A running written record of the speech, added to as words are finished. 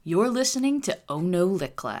You're listening to Oh No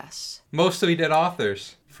Lit Class. Mostly dead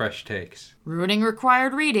authors, fresh takes. Ruining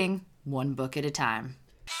required reading, one book at a time.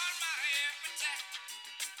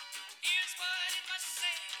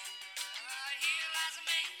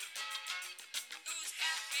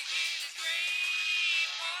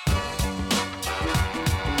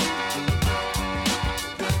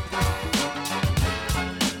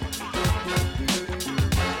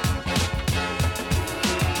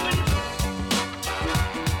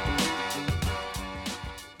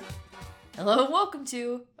 Hello and welcome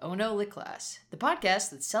to Oh No Lit Class, the podcast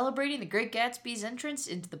that's celebrating The Great Gatsby's entrance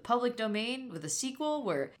into the public domain with a sequel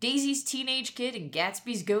where Daisy's teenage kid and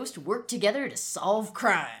Gatsby's ghost work together to solve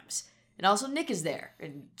crimes. And also Nick is there,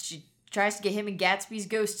 and she tries to get him and Gatsby's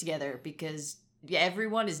ghost together because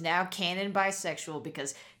everyone is now canon bisexual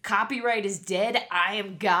because copyright is dead, I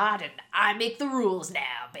am God, and I make the rules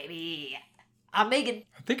now, baby. I'm Megan.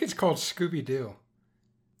 I think it's called Scooby-Doo.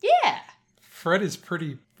 Yeah. Fred is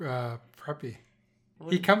pretty preppy.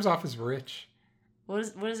 He comes off as rich. What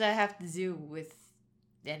does that have to do with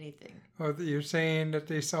anything? Oh, you're saying that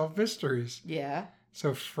they solve mysteries. Yeah.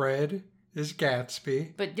 So Fred is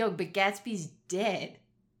Gatsby. But Gatsby's dead.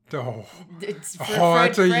 Oh, It's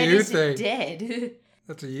that's a Fred you isn't thing. dead.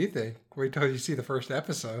 That's what you think. Wait till you see the first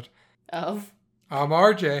episode. Of I'm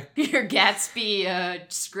RJ. your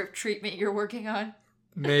Gatsby script treatment you're working on?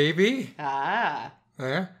 Maybe. Ah.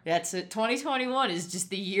 Yeah. That's it. 2021 is just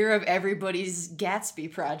the year of everybody's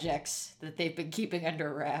Gatsby projects that they've been keeping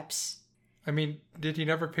under wraps. I mean, did you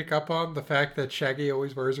never pick up on the fact that Shaggy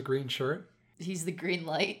always wears a green shirt? He's the green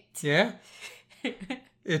light. Yeah.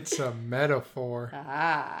 It's a metaphor.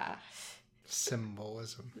 Ah.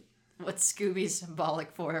 Symbolism. What's Scooby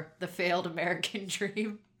symbolic for? The failed American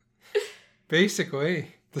dream?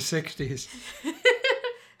 Basically, the 60s.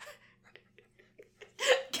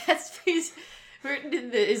 Gatsby's written in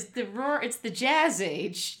it's the jazz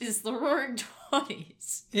age. It's the roaring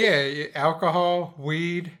 20s. Yeah, alcohol,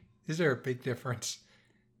 weed. Is there a big difference?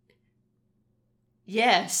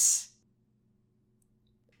 Yes.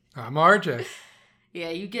 I'm RJ. Yeah,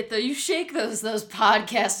 you shake those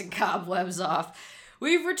podcasting cobwebs off.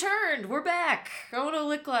 We've returned. We're back. Oh No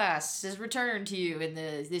Lit Class has returned to you in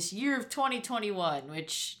this year of 2021,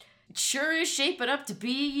 which sure is shaping up to be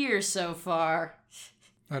a year so far.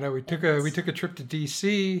 I know we took a trip to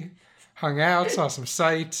DC, hung out, saw some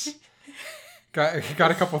sights, got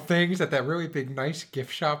a couple things at that really big nice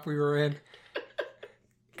gift shop we were in.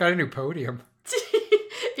 Got a new podium.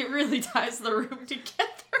 It really ties the room together.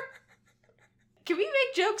 Can we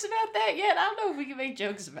make jokes about that yet? I don't know if we can make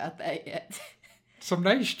jokes about that yet. Some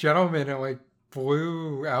nice gentlemen in like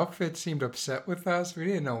blue outfits seemed upset with us. We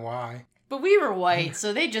didn't know why. But we were white,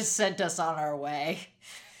 so they just sent us on our way.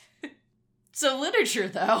 So literature,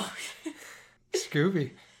 though.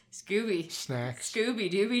 Scooby. Scooby Snacks.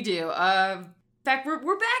 Dooby Doo. In fact,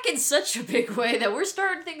 we're back in such a big way that we're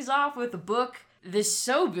starting things off with a book that's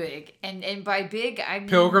so big, and by big I mean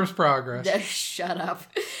Pilgrim's Progress. Shut up.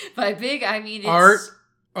 By big I mean it's Art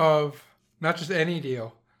of not just any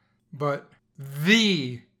deal, but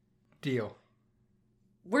the deal.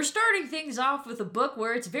 We're starting things off with a book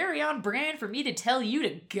where it's very on brand for me to tell you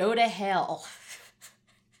to go to hell.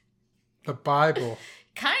 The Bible.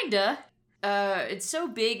 Kinda. It's so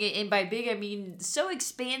big, and by big I mean so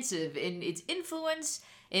expansive in its influence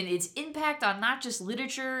and its impact on not just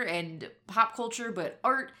literature and pop culture, but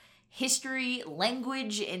art, history,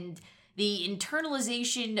 language, and the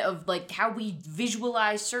internalization of like how we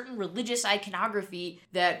visualize certain religious iconography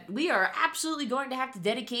that we are absolutely going to have to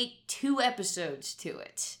dedicate 2 episodes to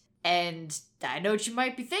it. And I know what you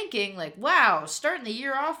might be thinking, like, wow, starting the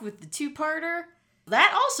year off with the 2-parter?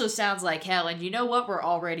 That also sounds like hell, and you know what? We're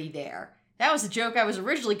already there. That was the joke I was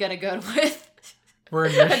originally going to go with. We're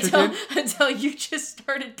in Michigan? until you just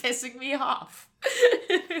started pissing me off.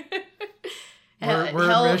 We're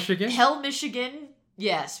in Michigan? Hell, Michigan.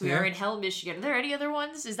 Yes, we Yeah. are in Hell, Michigan. Are there any other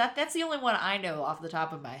ones? That's the only one I know off the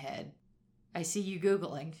top of my head. I see you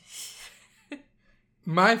Googling.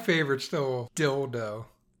 My favorite's still Dildo.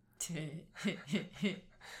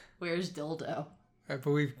 Where's Dildo? I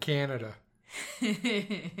believe Canada.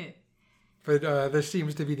 But this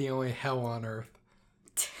seems to be the only hell on earth.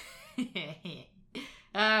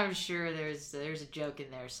 I'm sure there's a joke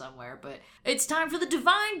in there somewhere, but it's time for the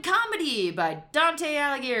Divine Comedy by Dante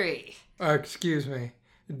Alighieri. Excuse me.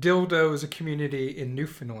 Dildo is a community in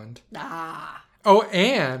Newfoundland. Ah. Oh,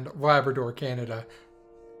 and Labrador, Canada.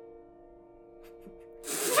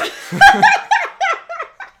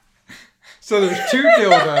 So there's 2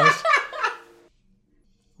 dildos.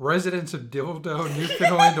 Residents of Dildo,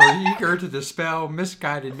 Newfoundland are eager to dispel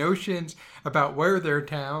misguided notions about where their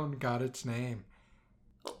town got its name.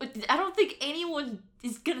 I don't think anyone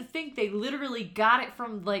is gonna think they literally got it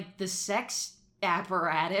from, like, the sex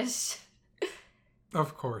apparatus.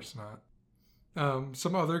 Of course not.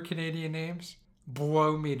 Some other Canadian names.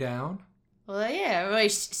 Blow Me Down. Well, yeah, like,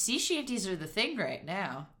 sea shanties are the thing right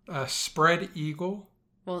now. Spread Eagle.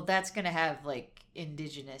 Well, that's gonna have, like,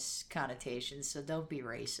 indigenous connotations, so don't be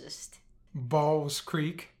racist. Balls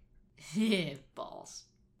Creek. Balls.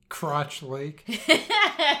 Crotch Lake.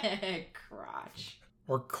 Crotch.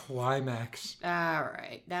 Or Climax.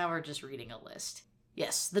 Alright, now we're just reading a list.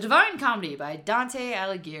 Yes, The Divine Comedy by Dante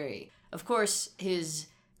Alighieri. Of course, his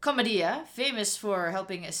Commedia, famous for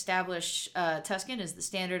helping establish Tuscan as the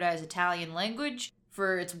standardized Italian language,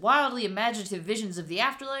 for its wildly imaginative visions of the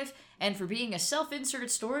afterlife, and for being a self-insert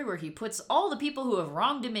story where he puts all the people who have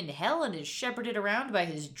wronged him in hell and is shepherded around by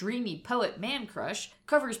his dreamy poet man-crush,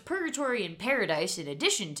 covers purgatory and paradise in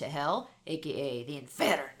addition to hell, aka the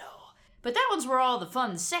Inferno. But that one's where all the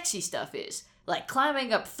fun, sexy stuff is, like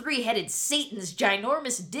climbing up three-headed Satan's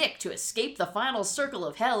ginormous dick to escape the final circle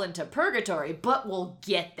of hell into purgatory, but we'll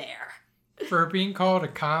get there. For it being called a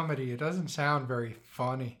comedy, it doesn't sound very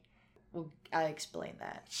funny. Well, I explain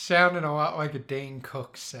that. Sounding a lot like a Dane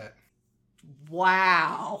Cook set.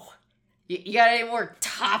 Wow. You got any more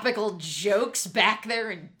topical jokes back there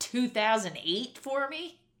in 2008 for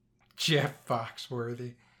me? Jeff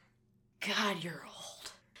Foxworthy. God, you're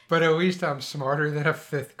old. But at least I'm smarter than a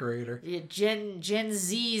 5th grader. Yeah, Gen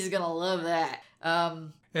Z is gonna love that.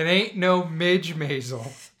 It ain't no Midge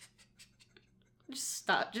Maisel. Just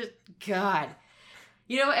stop. Just, God.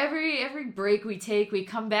 You know, every break we take, we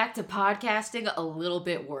come back to podcasting a little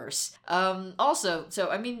bit worse. Also, so,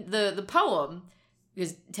 I mean, the poem,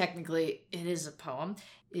 because technically it is a poem,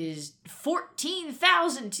 is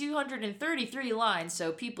 14,233 lines,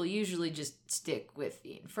 so people usually just stick with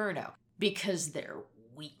the Inferno, because they're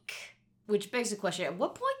weak. Which begs the question, at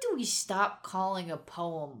what point do we stop calling a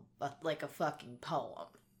poem like a fucking poem?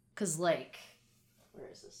 Because, like, where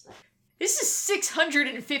is this thing? This is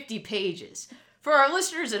 650 pages. For our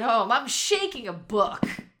listeners at home, I'm shaking a book.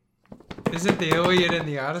 Isn't the Iliad and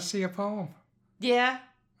the Odyssey a poem? Yeah.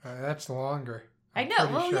 That's longer. I know.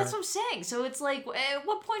 Well, sure. That's what I'm saying. So it's like, at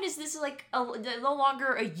what point is this like no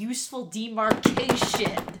longer a useful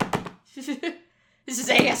demarcation? This is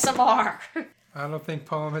ASMR. I don't think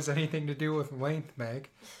poem has anything to do with length, Meg.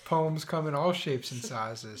 Poems come in all shapes and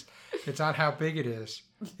sizes. It's not how big it is.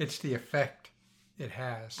 It's the effect it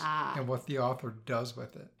has and what the author does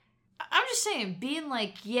with it. I'm just saying, being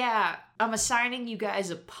like, yeah, I'm assigning you guys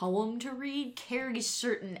a poem to read carries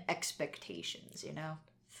certain expectations, you know?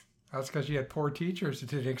 That's because you had poor teachers who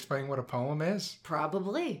didn't explain what a poem is.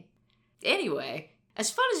 Probably. Anyway, as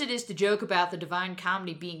fun as it is to joke about the Divine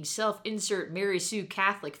Comedy being self-insert Mary Sue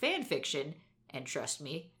Catholic fanfiction, and trust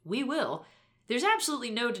me, we will, there's absolutely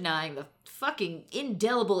no denying the fucking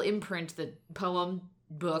indelible imprint the poem,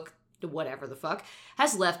 book, whatever the fuck,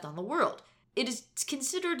 has left on the world. It is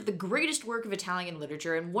considered the greatest work of Italian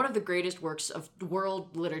literature and one of the greatest works of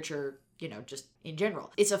world literature, you know, just in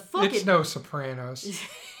general. It's a fucking... It's no Sopranos.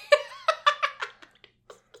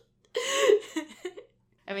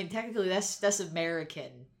 I mean, technically, that's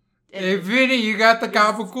American. And hey, Vinny, you got the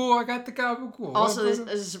gabagool? I got the gabagool. Also,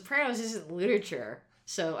 The Sopranos isn't literature.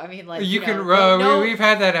 So, I mean, like, we've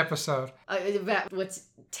had that episode. About what's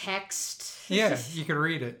text? Yeah, you can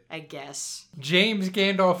read it. I guess. James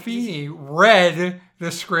Gandolfini read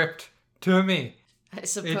the script to me.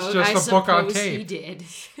 It's just a book on tape. He did.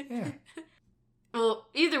 Yeah. Well,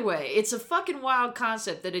 either way, it's a fucking wild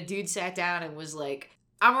concept that a dude sat down and was like,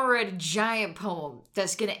 I'm gonna write a giant poem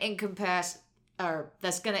that's gonna encompass.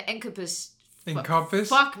 Encompass?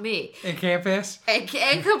 Fuck me. Encompass?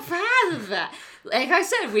 Encompass. Like I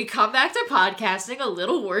said, we come back to podcasting a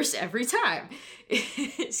little worse every time.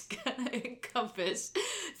 It's gonna encompass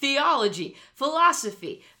theology,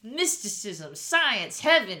 philosophy, mysticism, science,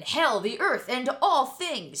 heaven, hell, the earth, and all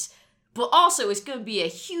things. But also, it's gonna be a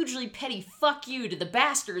hugely petty fuck you to the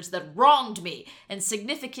bastards that wronged me, and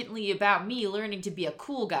significantly about me learning to be a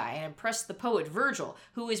cool guy and impress the poet Virgil,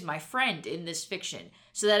 who is my friend in this fiction,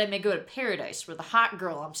 so that I may go to paradise where the hot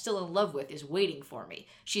girl I'm still in love with is waiting for me.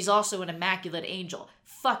 She's also an immaculate angel.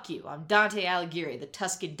 Fuck you, I'm Dante Alighieri. The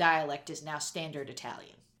Tuscan dialect is now standard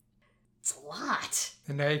Italian. It's a lot.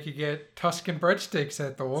 And now you could get Tuscan breadsticks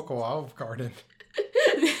at the local Olive Garden.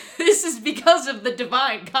 This is because of the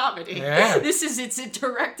Divine Comedy. Yeah. This is its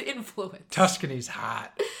direct influence. Tuscany's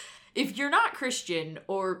hot. If you're not Christian,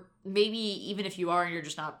 or maybe even if you are and you're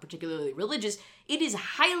just not particularly religious, it is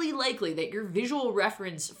highly likely that your visual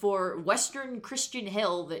reference for Western Christian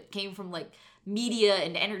hell that came from, like, media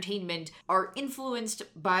and entertainment are influenced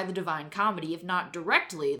by the Divine Comedy, if not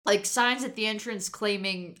directly. Like signs at the entrance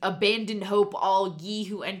claiming, "Abandon hope, all ye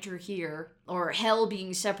who enter here," or hell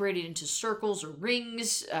being separated into circles or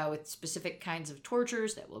rings with specific kinds of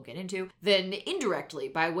tortures that we'll get into. Then indirectly,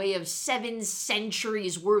 by way of 7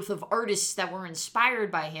 centuries worth of artists that were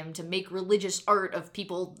inspired by him to make religious art of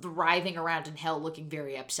people writhing around in hell looking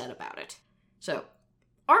very upset about it. So,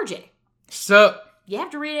 RJ. So, You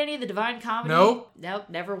have to read any of the Divine Comedy? Nope. Nope,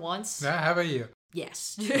 never once. now how about you?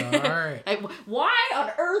 Yes. Alright. Why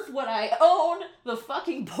on earth would I own the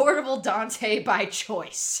fucking portable Dante by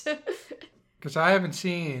choice? Because I haven't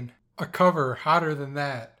seen a cover hotter than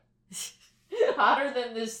that. Hotter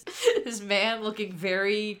than this man looking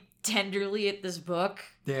very tenderly at this book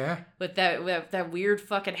Yeah. with that weird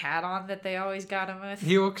fucking hat on that they always got him with.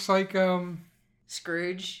 He looks like,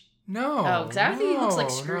 Scrooge. no. Oh, because I don't think he looks like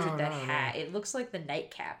no, Scrooge with no, that no. hat. It looks like the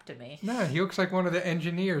nightcap to me. No, he looks like one of the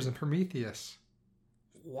engineers in Prometheus.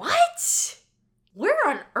 What? Where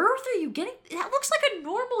on earth are you getting... That looks like a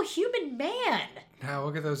normal human man. Now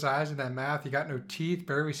look at those eyes and that mouth. You got no teeth,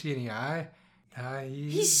 barely see any eye.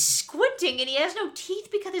 He's squinting and he has no teeth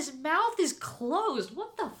because his mouth is closed.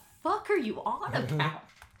 What the fuck are you on about?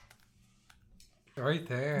 Right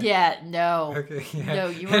there. Yeah, no. Okay, yeah. No,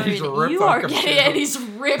 you And are, he's ripped you like are a getting fiddle. and he's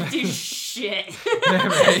ripped as shit. Yeah,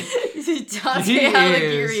 right. Dante He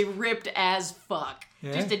Alighieri is. ripped as fuck.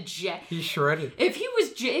 Yeah. Just a jet. He's shredded. If he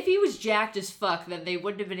was jacked as fuck, then they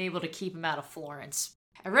wouldn't have been able to keep him out of Florence.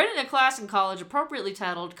 I read in a class in college appropriately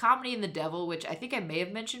titled Comedy and the Devil, which I think I may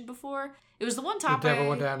have mentioned before. It was the one The topic... devil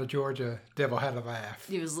went down to Georgia. Devil had a laugh.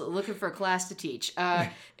 He was looking for a class to teach.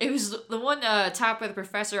 It was the one taught by the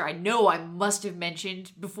professor I know I must have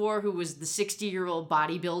mentioned before, who was the 60-year-old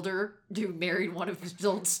bodybuilder who married one of his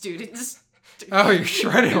old students. Oh, you're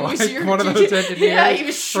shredded Who was like your- one of those engineers. Yeah, he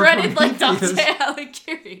was shredded like Prometheus. Dante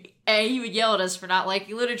Alighieri. And he would yell at us for not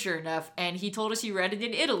liking literature enough, and he told us he read it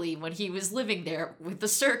in Italy when he was living there with the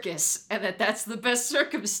circus, and that's the best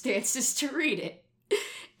circumstances to read it.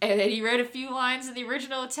 And then he read a few lines in the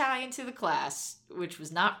original Italian to the class, which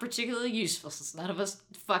was not particularly useful since none of us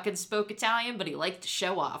fucking spoke Italian, but he liked to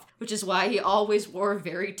show off, which is why he always wore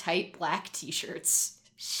very tight black t-shirts.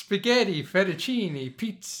 Spaghetti, fettuccine,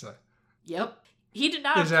 pizza. Yep. He did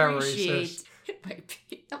not Is that what he appreciate... says? It might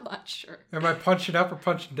be. I'm not sure. Am I punching up or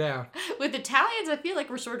punching down? With Italians, I feel like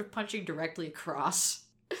we're sort of punching directly across.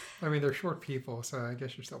 I mean, they're short people, so I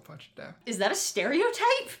guess you're still punching down. Is that a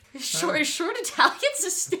stereotype? Short Italians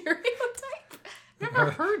a stereotype?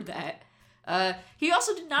 Never heard that. He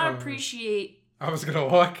also did not appreciate... I was gonna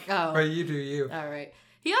look, Oh. but you do you. All right.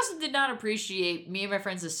 He also did not appreciate me and my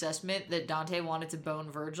friend's assessment that Dante wanted to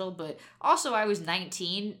bone Virgil, but also I was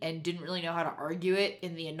 19 and didn't really know how to argue it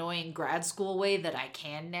in the annoying grad school way that I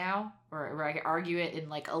can now, or I can argue it in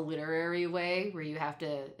like a literary way where you have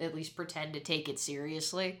to at least pretend to take it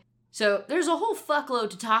seriously. So there's a whole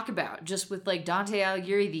fuckload to talk about just with like Dante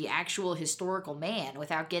Alighieri, the actual historical man,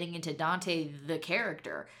 without getting into Dante the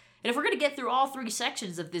character. And if we're going to get through all 3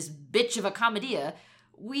 sections of this bitch of a commedia,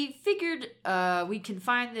 we figured we'd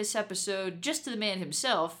confine this episode just to the man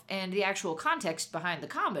himself and the actual context behind the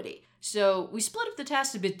comedy. So we split up the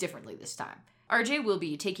task a bit differently this time. RJ will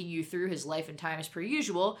be taking you through his life and times per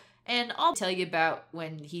usual, and I'll tell you about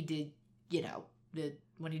when he did,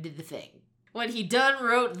 when he did the thing. When he done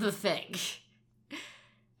wrote the thing.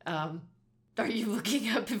 Are you looking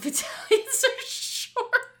up if Italians are short?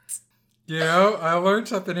 You know, I learned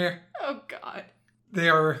something here. Oh, God. They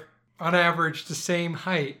are, on average, the same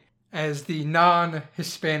height as the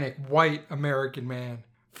non-Hispanic white American man.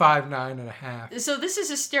 5'9.5". So this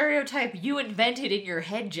is a stereotype you invented in your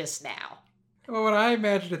head just now. Well, when I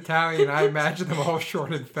imagine Italian, I imagine them all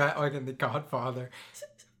short and fat like in The Godfather.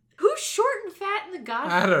 Who's short and fat in The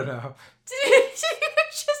Godfather? I don't know. You're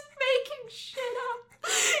just making shit up.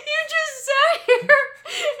 You just sat here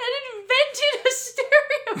and invented a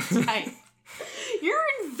stereotype. You're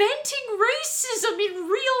inventing racism in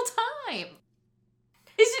real time.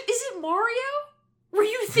 Is it Mario? Were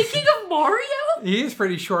you thinking of Mario? He is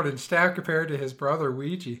pretty short and stout compared to his brother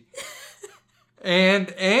Ouija. And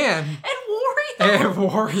And Wario? Wario.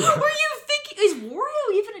 Were you thinking... Is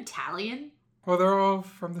Wario even Italian? Well, they're all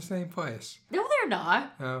from the same place. No, they're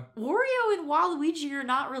not. Oh, Wario and Waluigi are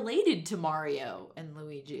not related to Mario and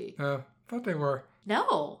Luigi. oh, thought they were.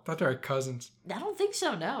 No. Thought they were cousins. I don't think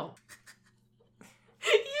so, no.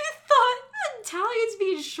 You thought Italians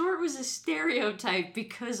being short was a stereotype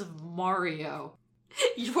because of Mario.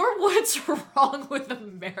 You're what's wrong with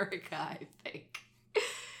America, I think.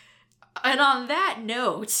 And on that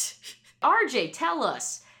note, RJ, tell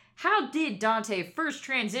us, how did Dante first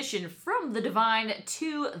transition from the divine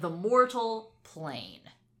to the mortal plane?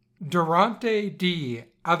 Durante di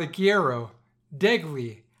Alighiero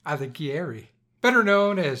degli Alighieri, better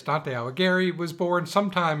known as Dante Alighieri, was born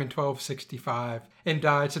sometime in 1265 and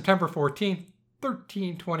died September 14th,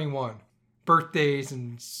 1321. Birthdays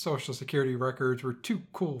and social security records were too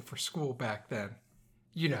cool for school back then.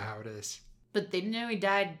 You know how it is. But they didn't know he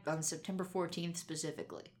died on September 14th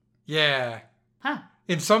specifically. Yeah. Huh.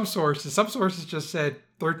 In some sources just said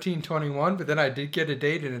 1321, but then I did get a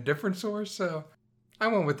date in a different source, so I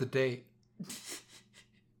went with the date.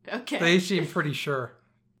 Okay. They seem pretty sure.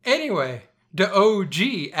 Anyway, the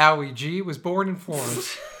OG Ali G was born in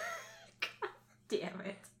Florence. God damn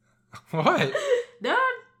it. What? No.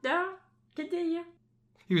 Continue.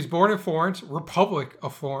 He was born in Florence, Republic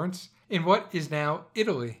of Florence, in what is now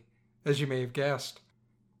Italy, as you may have guessed.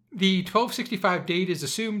 The 1265 date is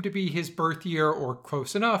assumed to be his birth year or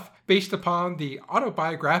close enough, based upon the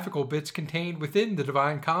autobiographical bits contained within the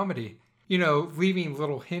Divine Comedy. You know, leaving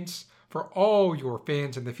little hints for all your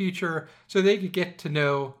fans in the future so they could get to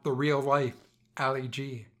know the real life Ali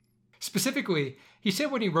G. Specifically, he said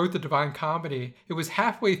when he wrote the Divine Comedy, it was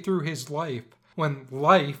halfway through his life, when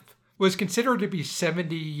life was considered to be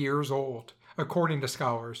 70 years old, according to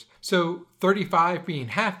scholars. So 35 being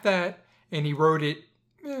half that, and he wrote it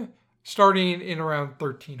starting in around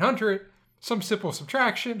 1300. Some simple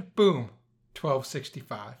subtraction, boom,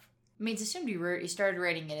 1265. I mean, it's assumed he started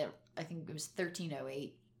writing it at, I think it was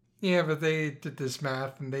 1308. Yeah, but they did this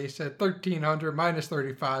math, and they said 1300 minus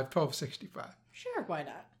 35, 1265. Sure, why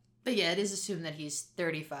not? But yeah, it is assumed that he's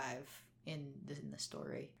 35 in the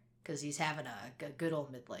story, because he's having a good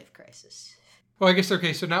old midlife crisis. Well, I guess,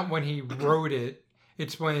 okay, so not when he wrote it,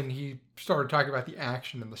 it's when he started talking about the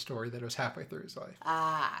action in the story that it was halfway through his life.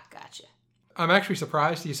 Ah, gotcha. I'm actually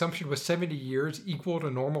surprised the assumption was 70 years equal to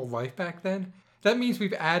normal life back then. That means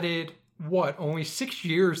we've added, only 6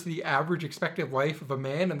 years to the average expected life of a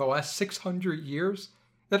man in the last 600 years?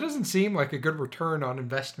 That doesn't seem like a good return on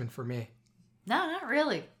investment for me. No, not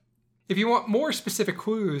really. If you want more specific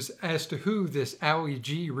clues as to who this Ali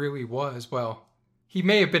G really was, well, he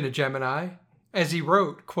may have been a Gemini. As he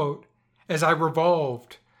wrote, quote, "As I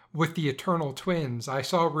revolved with the eternal twins, I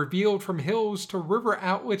saw revealed from hills to river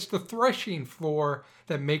outlets the threshing floor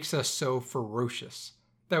that makes us so ferocious."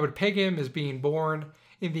 That would peg him as being born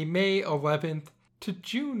in the May 11th to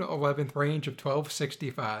June 11th range of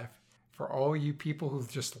 1265. For all you people who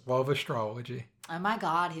just love astrology. Oh my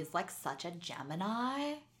god, he's like such a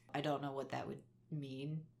Gemini. I don't know what that would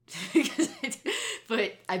mean.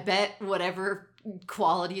 But I bet whatever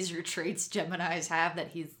qualities or traits Geminis have, that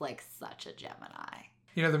he's like such a Gemini.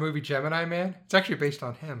 You know the movie Gemini Man? It's actually based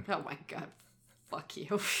on him. Oh my god. Fuck you.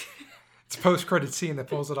 It's a post-credit scene that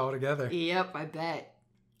pulls it all together. Yep, I bet.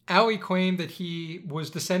 Ali claimed that he was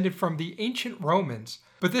descended from the ancient Romans,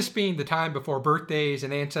 but this being the time before birthdays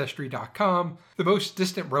and Ancestry.com, the most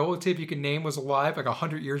distant relative you can name was alive like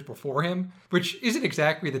 100 years before him, which isn't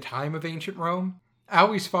exactly the time of ancient Rome.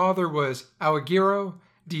 Ali's father was Alighiero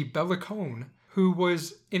di Bellicone, who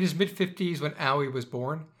was in his mid-50s when Ali was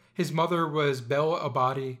born. His mother was Bella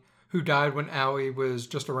Abadi, who died when Ali was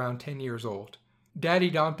just around 10 years old. Daddy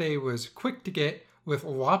Dante was quick to get with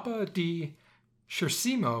Lapa di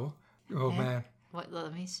Cherasimo. Oh, man. What?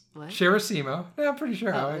 Cherasimo. Yeah, I'm pretty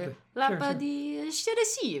sure. Lapa di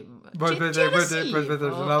Cherasimo. But there's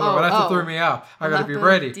another one. That's what threw me out. I gotta be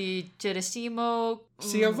ready. Lapa di Cherasimo.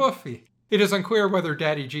 Cialuffy. It is unclear whether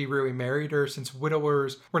Daddy G really married her, since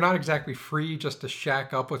widowers were not exactly free just to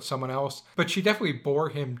shack up with someone else, but she definitely bore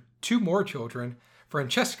him 2 more children,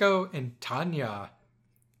 Francesco and Tanya.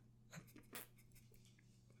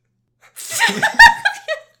 Just let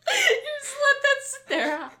that sit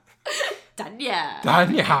there. Tanya.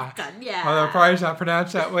 Although probably it's not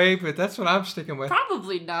pronounced that way, but that's what I'm sticking with.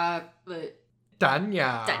 Probably not, but...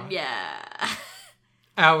 Tanya. Tanya.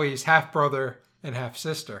 Ali's half-brother and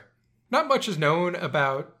half-sister. Not much is known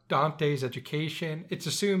about Dante's education. It's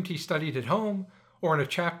assumed he studied at home or in a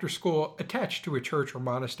chapter school attached to a church or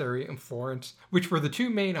monastery in Florence, which were the 2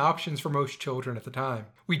 main options for most children at the time.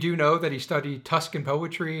 We do know that he studied Tuscan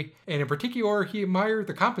poetry, and in particular, he admired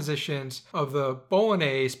the compositions of the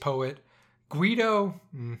Bolognese poet Guido...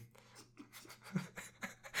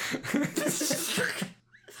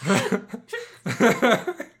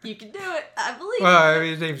 You can do it. I believe. Well, I mean,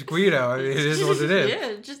 his name's Guido. I mean, it is what it is.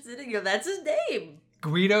 Yeah, just that's his name.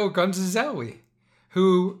 Guido Gonzazelli,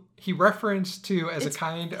 who he referenced to as It's- a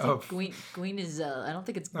kind I of... think Guinezelli. I don't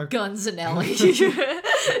think it's Okay. Gunzanelli.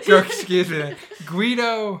 Excuse me.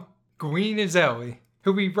 Guido Guinezelli,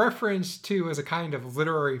 who he referenced to as a kind of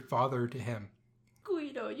literary father to him.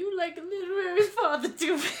 Guido, you like a literary father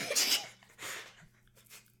too much.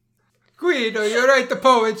 Guido, you write the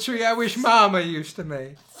poetry I wish Mama used to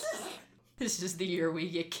make. This is the year we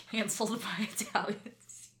get canceled by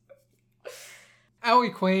Italians.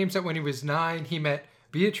 Allie claims that when he was 9, he met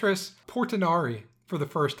Beatrice Portinari for the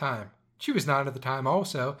first time. She was 9 at the time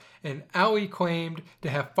also, and Allie claimed to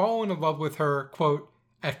have fallen in love with her, quote,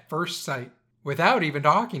 at first sight, without even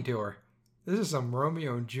talking to her. This is some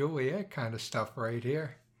Romeo and Juliet kind of stuff right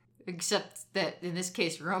here. Except that in this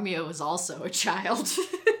case, Romeo is also a child,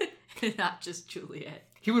 not just Juliet.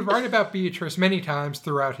 He would write about Beatrice many times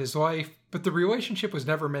throughout his life, but the relationship was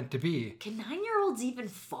never meant to be. Can 9-year-olds even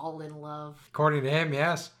fall in love? According to him,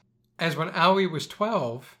 yes. As when Allie was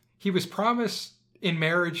 12, he was promised in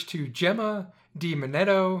marriage to Gemma di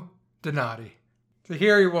Manetto Donati. So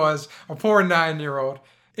here he was, a poor 9-year-old,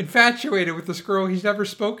 infatuated with this girl he's never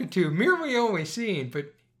spoken to, merely only seen,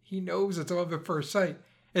 but he knows it's love at first sight.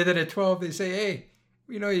 And then at 12, they say, hey,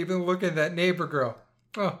 you know, you've been looking at that neighbor girl.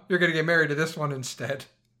 Oh, you're going to get married to this one instead.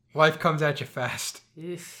 Life comes at you fast.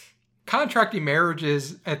 Oof. Contracting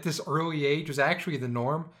marriages at this early age was actually the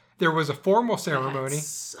norm. There was a formal ceremony. That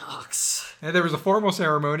sucks. And there was a formal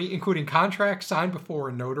ceremony, including contracts signed before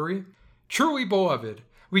a notary. Truly beloved,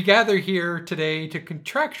 we gather here today to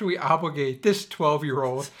contractually obligate this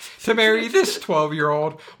 12-year-old to marry this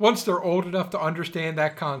 12-year-old once they're old enough to understand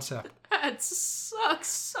that concept. That sucks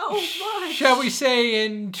so much. Shall we say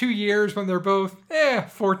in 2 years when they're both,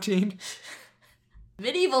 14?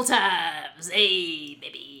 Medieval times. Hey,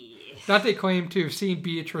 baby. Dante claimed to have seen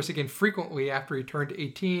Beatrice again frequently after he turned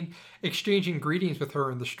 18, exchanging greetings with her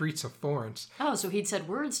in the streets of Florence. Oh, so he'd said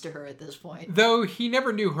words to her at this point. Though he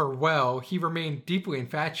never knew her well, he remained deeply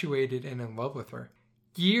infatuated and in love with her.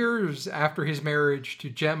 Years after his marriage to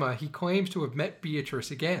Gemma, he claims to have met Beatrice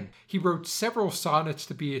again. He wrote several sonnets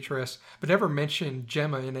to Beatrice, but never mentioned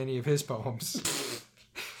Gemma in any of his poems.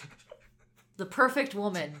 The perfect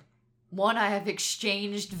woman. One I have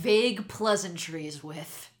exchanged vague pleasantries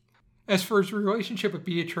with. As for his relationship with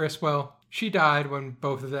Beatrice, well, she died when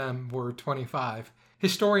both of them were 25.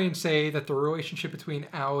 Historians say that the relationship between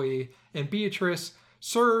Allie and Beatrice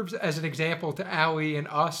serves as an example to Allie and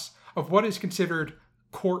us of what is considered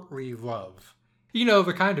courtly love. You know,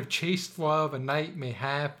 the kind of chaste love a knight may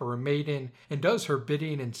have for a maiden and does her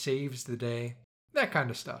bidding and saves the day. That kind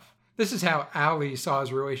of stuff. This is how Allie saw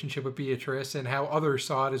his relationship with Beatrice and how others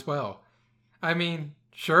saw it as well. I mean,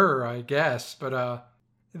 sure, I guess, but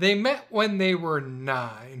they met when they were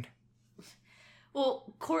 9.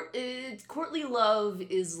 Well, courtly love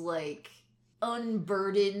is like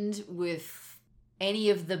unburdened with any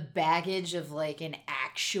of the baggage of like an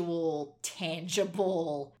actual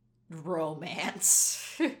tangible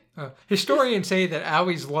romance. Historians say that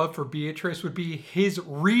Allie's love for Beatrice would be his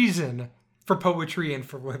reason for poetry and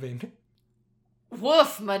for living,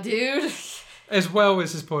 Woof, my dude. as well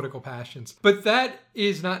as his political passions. But that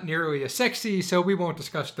is not nearly as sexy, so we won't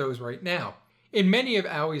discuss those right now. In many of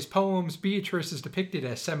Allie's poems, Beatrice is depicted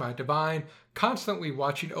as semi-divine, constantly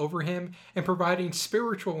watching over him and providing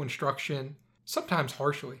spiritual instruction, sometimes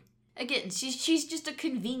harshly. Again, she's just a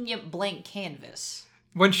convenient blank canvas.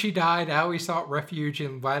 When she died, Allie sought refuge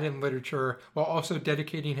in Latin literature while also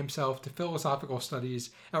dedicating himself to philosophical studies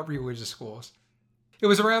at religious schools. It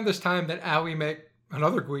was around this time that Allie met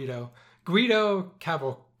another Guido, Guido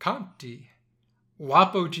Cavalcanti,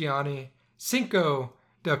 Lapo Gianni, Cinco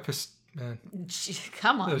de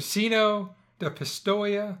Come on. Cino de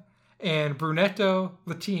Pistoia, and Brunetto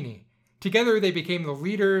Latini. Together they became the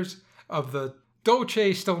leaders of the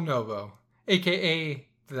Dolce Stil Novo, aka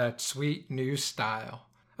that sweet new style,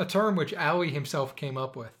 a term which Allie himself came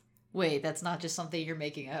up with. Wait, that's not just something you're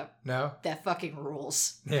making up. No? That fucking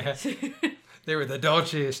rules. Yeah. They were the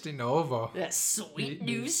Dolce Stil Novo. That sweet He-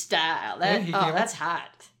 new style. Yeah, That he came that's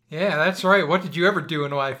hot. Yeah, that's right. What did you ever do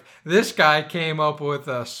in life? This guy came up with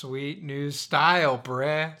a sweet new style,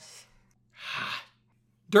 bruh.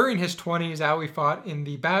 During his 20s, Allie fought in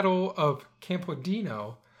the Battle of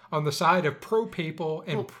Campodino on the side of pro-papal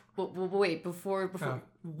and... Wait, before Oh.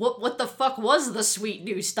 what the fuck was the sweet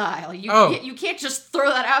new style? Oh. You can't just throw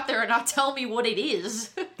that out there and not tell me what it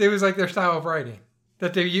is. It was like their style of writing.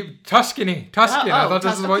 That they used Tuscany. I thought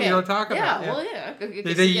this is what you were talking about. Well, yeah.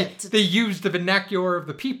 They used the vernacular of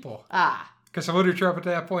the people. Ah, Because the literature up at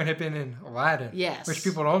that point had been in Latin. Yes. Which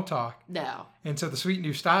people don't talk. No. And so the sweet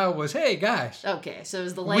new style was, hey, guys. Okay, so it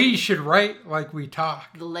was we should write like we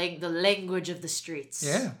talk. The language of the streets.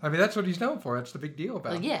 Yeah. I mean, that's what he's known for. That's the big deal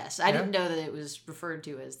about it. Yes. I didn't know that it was referred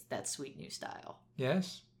to as that sweet new style.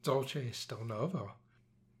 Yes. Dolce Stil Novo.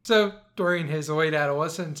 So, during his late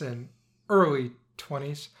adolescence and early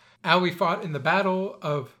 20s, Allie fought in the Battle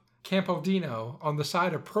of Campaldino on the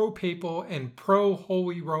side of pro-papal and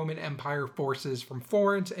pro-Holy Roman Empire forces from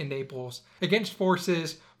Florence and Naples against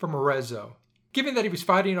forces from Arezzo. Given that he was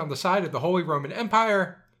fighting on the side of the Holy Roman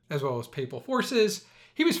Empire, as well as papal forces,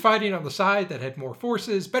 he was fighting on the side that had more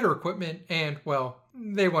forces, better equipment, and, well,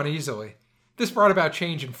 they won easily. This brought about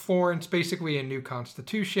change in Florence, basically a new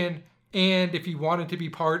constitution, and if you wanted to be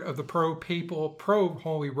part of the pro-papal,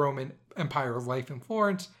 pro-Holy Roman Empire life in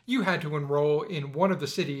Florence, you had to enroll in one of the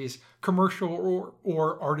city's commercial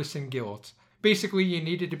or artisan guilds. Basically, you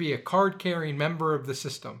needed to be a card-carrying member of the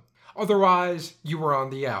system. Otherwise, you were on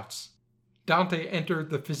the outs. Dante entered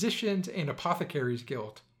the Physicians and Apothecaries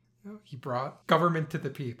Guild. He brought government to the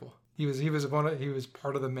people. He was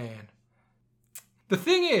part of the man. The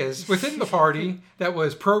thing is, within the party that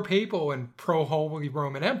was pro-papal and pro-Holy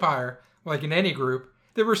Roman Empire, like in any group,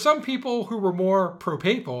 there were some people who were more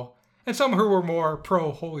pro-papal and some who were more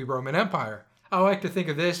pro-Holy Roman Empire. I like to think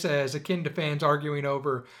of this as akin to fans arguing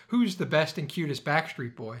over who's the best and cutest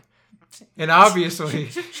Backstreet Boy. And obviously,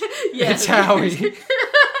 it's Howie.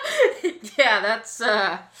 Yeah,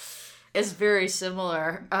 it's very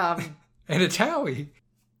similar. And it's Howie.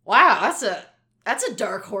 Wow, that's a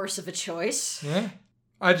dark horse of a choice. Yeah.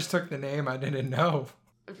 I just took the name. I didn't know.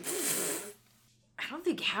 I don't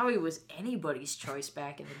think Howie was anybody's choice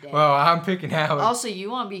back in the day. Well, I'm picking Howie. Also,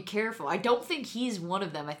 you want to be careful. I don't think he's one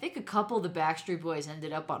of them. I think a couple of the Backstreet Boys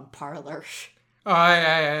ended up on Parler. Oh,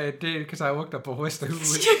 I did because I looked up a list of who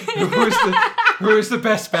was the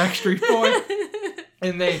best Backstreet Boy.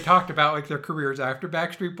 And they talked about like their careers after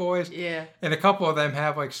Backstreet Boys. Yeah. And a couple of them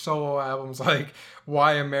have like solo albums like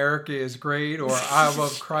Why America is Great or I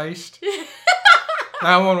Love Christ.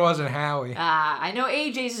 That one wasn't Howie. I know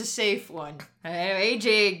AJ's a safe one. I know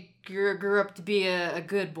AJ grew up to be a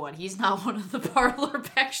good one. He's not one of the Parlor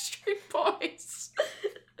Backstreet Boys.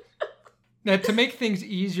 Now, to make things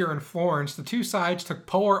easier in Florence, the two sides took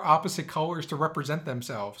polar opposite colors to represent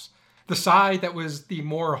themselves. The side that was the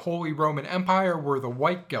more Holy Roman Empire were the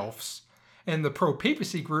white Guelphs, and the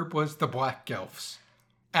pro-papacy group was the black Guelphs.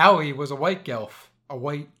 Allie was a white Guelph, a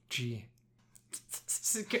white G.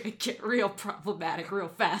 This is going to get real problematic real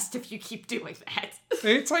fast if you keep doing that.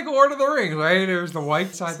 It's like Lord of the Rings, right? There's the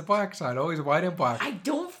white side, the black side. Always white and black. I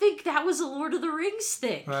don't think that was a Lord of the Rings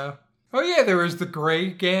thing. Oh yeah, there was the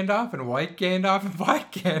gray Gandalf and white Gandalf and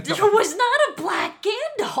black Gandalf. There was not a black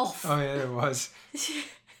Gandalf. Oh yeah, there was.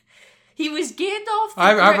 He was Gandalf the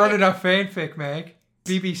I'm running a fanfic, Meg.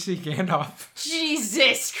 BBC Gandalf.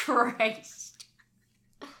 Jesus Christ.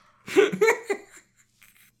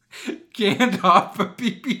 Gandalf of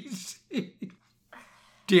BBC.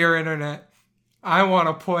 Dear Internet, I want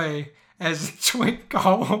to play as Twink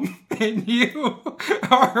Gollum and you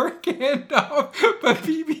are Gandalf of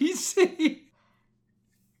BBC.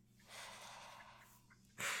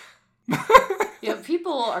 Yeah,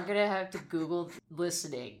 people are going to have to Google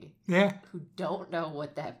listening. Yeah. Who don't know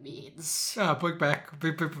what that means.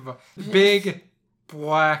 Big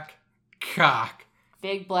black cock.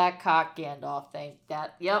 Big black cock Gandalf thing.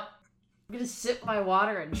 Yep. I'm going to sip my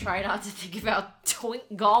water and try not to think about Twink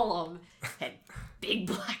Gollum and big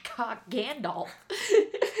black cock Gandalf.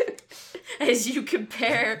 As you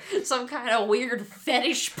compare some kind of weird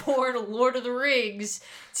fetish porn Lord of the Rings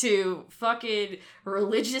to fucking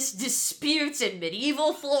religious disputes in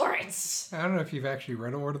medieval Florence. I don't know if you've actually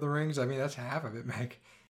read Lord of the Rings. I mean, that's half of it, Meg.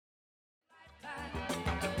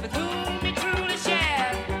 With whom you truly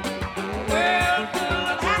share a world full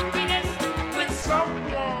of happiness with someone.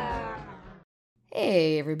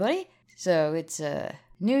 Hey, everybody. So it's a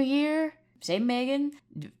new year. Same Megan.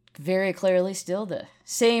 Very clearly still the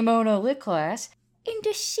same Ono Lit class. And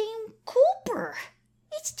the same Cooper.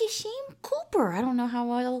 It's the same Cooper. I don't know how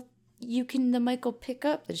well the mic will pick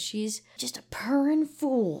up that she's just a purring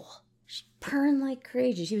fool. She's purring like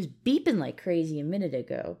crazy. She was beeping like crazy a minute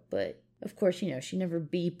ago. But, of course, she never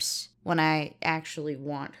beeps when I actually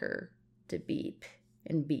want her to beep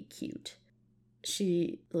and be cute.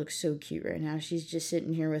 She looks so cute right now. She's just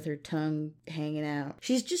sitting here with her tongue hanging out.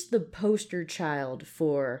 She's just the poster child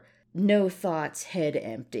for no thoughts, head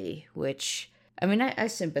empty, which, I mean, I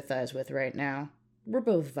sympathize with right now. We're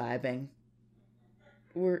both vibing.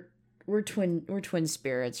 We're twin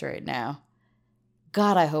spirits right now.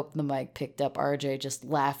 God, I hope the mic picked up RJ just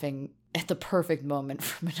laughing at the perfect moment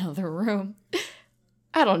from another room.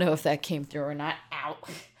 I don't know if that came through or not. Ow.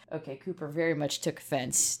 Okay, Cooper very much took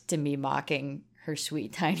offense to me mocking her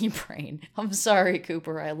sweet tiny brain. I'm sorry,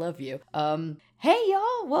 Cooper. I love you. Hey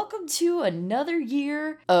y'all, welcome to another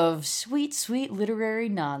year of sweet, sweet literary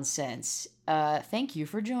nonsense. Thank you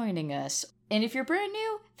for joining us. And if you're brand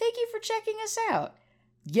new, thank you for checking us out.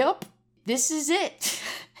 Yup, this is it.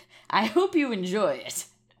 I hope you enjoy it.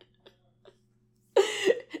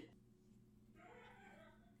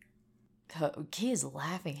 The kid is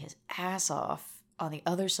laughing his ass off on the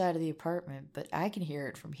other side of the apartment, but I can hear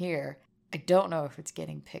it from here. I don't know if it's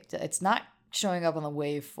getting picked up. It's not showing up on the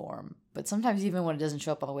waveform, but sometimes even when it doesn't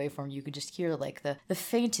show up on the waveform, you can just hear like the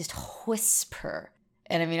faintest whisper.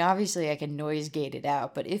 And I mean, obviously I can noise gate it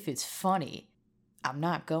out, but if it's funny, I'm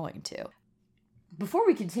not going to. Before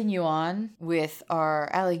we continue on with our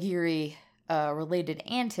Alighieri related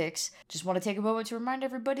antics, just want to take a moment to remind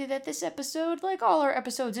everybody that this episode, like all our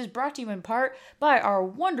episodes, is brought to you in part by our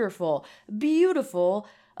wonderful, beautiful,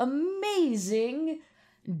 amazing,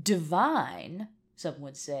 divine, some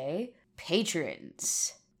would say,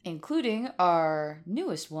 patrons, including our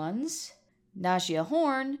newest ones, Najia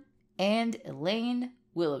Horn and Elaine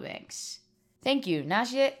Willibanks. Thank you,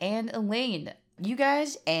 Najia and Elaine. You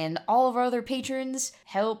guys and all of our other patrons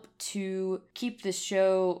help to keep this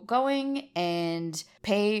show going and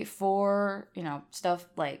pay for, stuff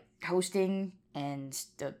like hosting and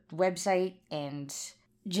the website and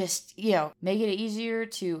just, make it easier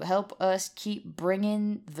to help us keep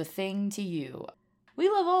bringing the thing to you. We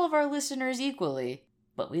love all of our listeners equally,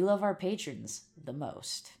 but we love our patrons the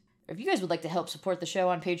most. If you guys would like to help support the show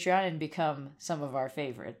on Patreon and become some of our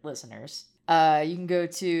favorite listeners, you can go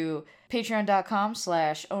to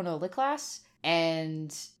patreon.com/OhNoLitClass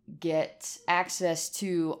and get access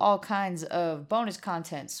to all kinds of bonus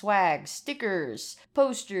content, swag, stickers,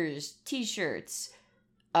 posters, t-shirts,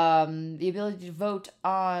 the ability to vote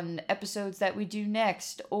on episodes that we do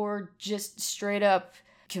next, or just straight up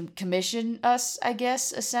commission us, I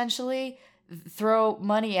guess, essentially. Throw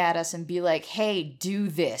money at us and be like, hey, do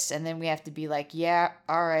this. And then we have to be like, yeah,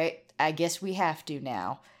 all right, I guess we have to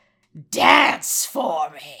now. Dance for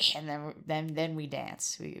me. And then we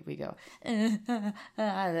dance. We go,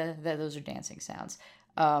 those are dancing sounds.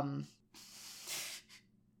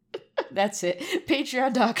 That's it.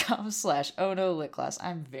 Patreon.com/OhNoLitClass.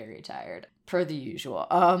 I'm very tired, per the usual.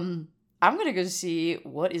 I'm gonna go see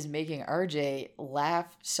what is making RJ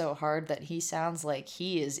laugh so hard that he sounds like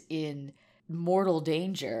he is in mortal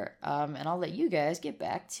danger. And I'll let you guys get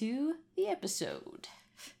back to the episode.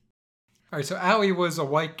 All right, so Allie was a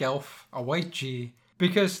white Guelph, a white G,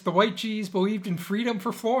 because the white G's believed in freedom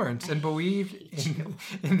for Florence and believed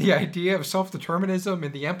in the idea of self-determinism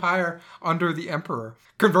in the empire under the emperor.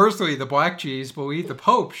 Conversely, the black G's believed the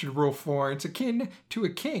Pope should rule Florence akin to a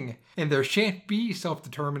king, and there shan't be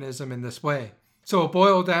self-determinism in this way. So it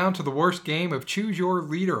boiled down to the worst game of choose your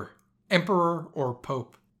leader, emperor or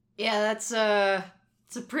Pope. Yeah, it's a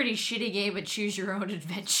pretty shitty game of choose your own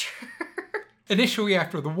adventure. Initially,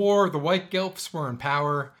 after the war, the white Guelphs were in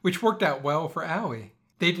power, which worked out well for Allie.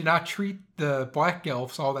 They did not treat the black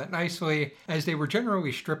Guelphs all that nicely, as they were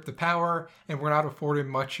generally stripped of power and were not afforded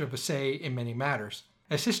much of a say in many matters.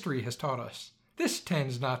 As history has taught us, this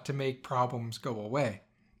tends not to make problems go away.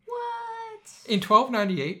 What? In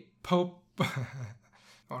 1298, Pope... I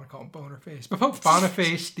want to call him Bonerface, but Pope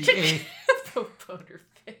Boniface VIII... Pope Bonerface.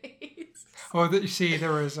 Oh, you see,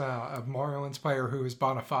 there was a Marlins player who was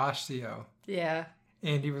Bonifacio. Yeah.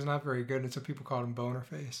 And he was not very good, and so people called him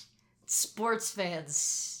Bonerface. Sports fans,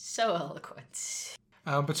 so eloquent.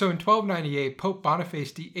 But so in 1298, Pope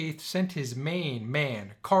Boniface VIII sent his main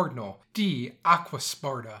man, Cardinal D.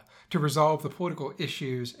 Aquasparta, to resolve the political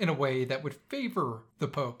issues in a way that would favor the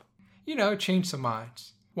Pope. Change some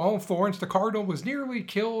minds. While in Florence, the Cardinal was nearly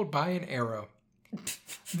killed by an arrow.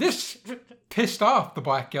 This pissed off the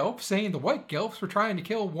black Guelphs, saying the white Guelphs were trying to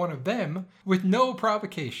kill one of them with no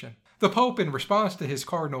provocation. The Pope, in response to his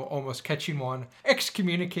cardinal almost catching one,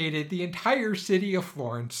 excommunicated the entire city of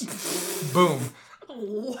Florence. Boom.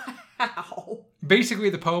 Wow. Basically,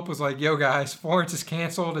 the Pope was like, yo guys, Florence is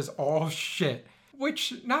canceled as all shit.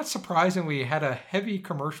 Which, not surprisingly, had a heavy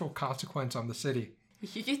commercial consequence on the city.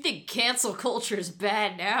 You think cancel culture is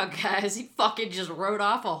bad now, guys? He fucking just wrote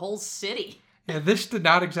off a whole city. Yeah, this did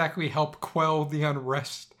not exactly help quell the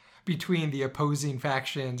unrest between the opposing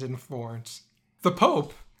factions in Florence. The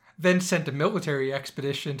Pope then sent a military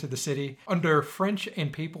expedition to the city under French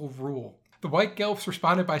and papal rule. The white Guelphs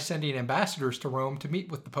responded by sending ambassadors to Rome to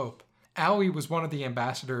meet with the Pope. Allie was one of the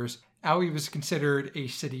ambassadors. Allie was considered a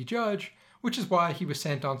city judge, which is why he was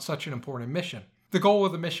sent on such an important mission. The goal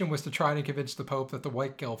of the mission was to try to convince the Pope that the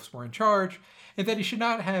White Guelphs were in charge, and that he should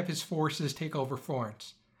not have his forces take over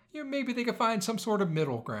Florence. Maybe they could find some sort of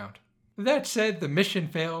middle ground. That said, the mission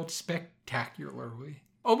failed spectacularly.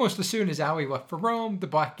 Almost as soon as Aui left for Rome, the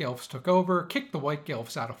Black Guelphs took over, kicked the White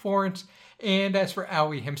Guelphs out of Florence, and as for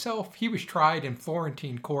Aui himself, he was tried in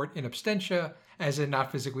Florentine court in absentia, as in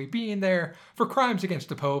not physically being there, for crimes against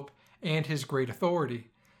the Pope and his great authority.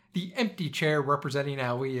 The empty chair representing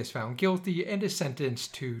Aui is found guilty and is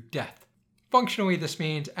sentenced to death. Functionally, this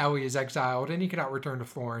means Aui is exiled and he cannot return to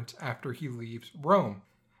Florence after he leaves Rome.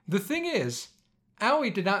 The thing is, Aui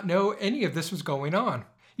did not know any of this was going on.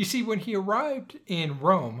 You see, when he arrived in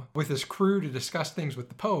Rome with his crew to discuss things with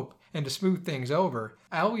the Pope and to smooth things over,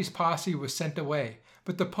 Aui's posse was sent away,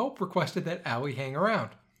 but the Pope requested that Aui hang around.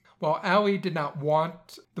 While Aui did not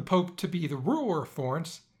want the Pope to be the ruler of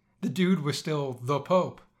Florence, the dude was still the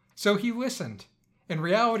Pope. So he listened. In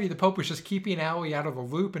reality, the Pope was just keeping Aui out of the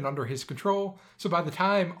loop and under his control, so by the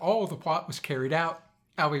time all of the plot was carried out,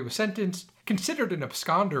 Aui was sentenced, considered an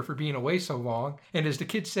absconder for being away so long, and as the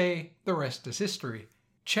kids say, the rest is history.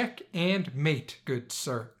 Check and mate, good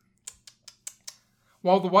sir.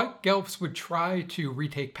 While the White Guelphs would try to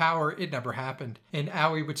retake power, it never happened, and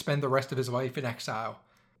Aui would spend the rest of his life in exile.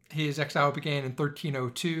 His exile began in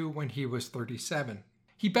 1302 when he was 37.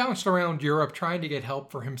 He bounced around Europe trying to get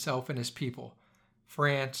help for himself and his people.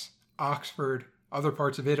 France, Oxford, other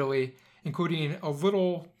parts of Italy, including a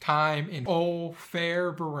little time in old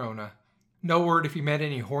fair Verona. No word if he met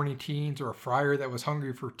any horny teens or a friar that was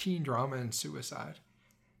hungry for teen drama and suicide.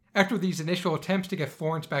 After these initial attempts to get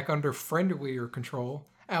Florence back under friendlier control,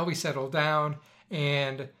 Aui settled down,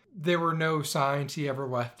 and there were no signs he ever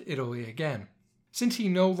left Italy again. Since he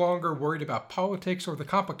no longer worried about politics or the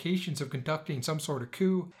complications of conducting some sort of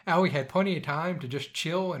coup, Aui had plenty of time to just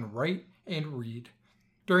chill and write and read.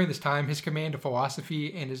 During this time, his command of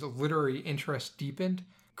philosophy and his literary interest deepened.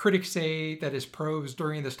 Critics say that his prose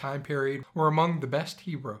during this time period were among the best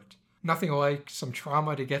he wrote. Nothing like some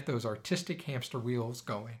trauma to get those artistic hamster wheels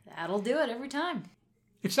going. That'll do it every time.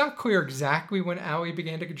 It's not clear exactly when Aui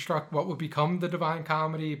began to construct what would become the Divine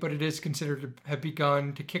Comedy, but it is considered to have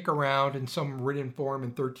begun to kick around in some written form in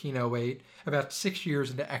 1308, about 6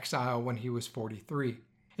 years into exile when he was 43.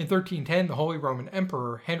 In 1310, the Holy Roman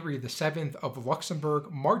Emperor Henry VII of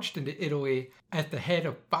Luxembourg marched into Italy at the head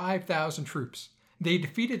of 5,000 troops. They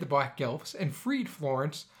defeated the Black Guelphs and freed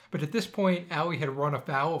Florence, but at this point, Aui had run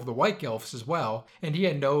afoul of the White Guelphs as well, and he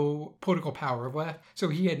had no political power left, so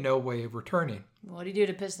he had no way of returning. What do you do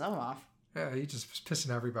to piss them off? Yeah, he just was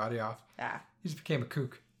pissing everybody off. Ah. He just became a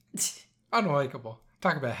kook. Unlikable.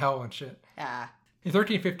 Talk about hell and shit. Ah. In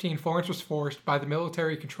 1315, Florence was forced by the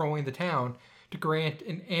military controlling the town to grant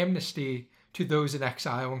an amnesty to those in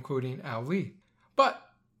exile, including Aui. But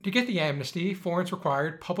to get the amnesty, Florence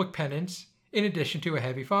required public penance in addition to a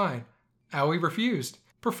heavy fine. Aui refused,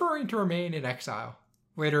 preferring to remain in exile.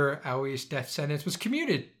 Later, Aui's death sentence was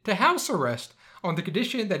commuted to house arrest on the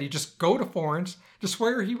condition that he just go to Florence to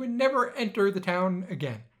swear he would never enter the town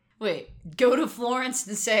again. Wait, go to Florence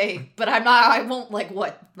and say, but I won't, like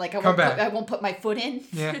what? Like I won't put my foot in?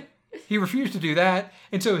 Yeah. He refused to do that,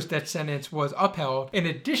 and so his death sentence was upheld, and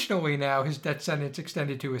additionally now his death sentence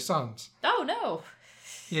extended to his sons. Oh, no.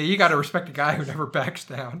 Yeah, you gotta respect a guy who never backs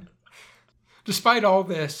down. Despite all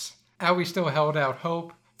this, Aui still held out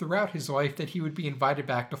hope throughout his life that he would be invited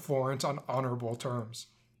back to Florence on honorable terms.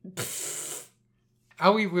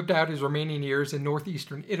 Aui lived out his remaining years in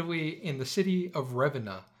northeastern Italy in the city of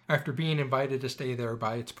Ravenna, after being invited to stay there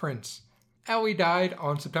by its prince. Aui died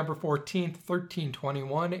on September 14th,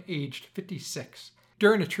 1321, aged 56.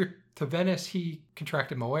 During a trip to Venice, he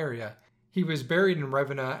contracted malaria. He was buried in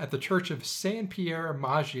Ravenna at the church of San Pier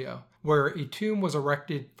Maggio, where a tomb was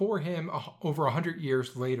erected for him over 100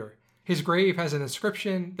 years later. His grave has an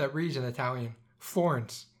inscription that reads in Italian,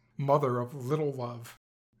 Florence, mother of little love.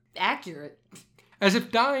 Accurate. As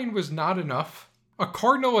if dying was not enough, a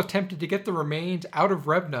cardinal attempted to get the remains out of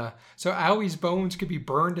Ravenna so Aui's bones could be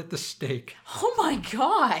burned at the stake. Oh my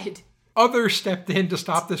god! Others stepped in to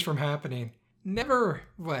stop this from happening. Never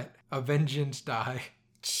let a vengeance die.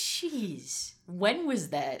 Jeez. When was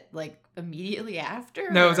that? Like, immediately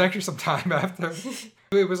after? No, it was actually some time after.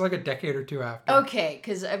 It was like a decade or two after. Okay,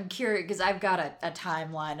 because I'm curious, because I've got a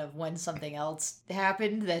timeline of when something else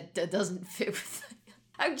happened that doesn't fit with...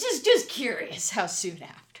 I'm just curious how soon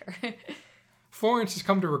after. Florence has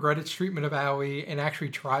come to regret its treatment of Aui and actually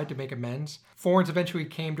tried to make amends. Florence eventually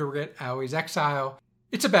came to regret Aui's exile.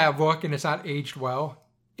 It's a bad look and it's not aged well.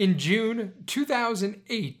 In June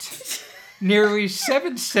 2008, Nearly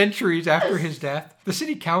 7 centuries after his death, the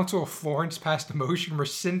city council of Florence passed a motion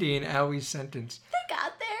rescinding Ali's sentence. They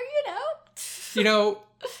got there, you know. You know,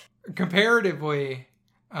 comparatively,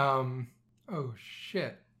 oh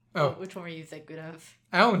shit. Oh, Which one were you thinking of?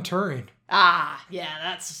 Alan Turing. Ah, yeah,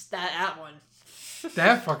 that's that one.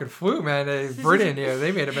 That fucking flew, man. Britain, yeah,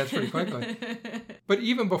 they made amends pretty quickly. But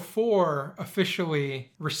even before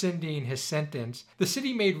officially rescinding his sentence, the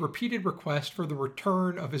city made repeated requests for the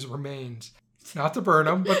return of his remains. Not to burn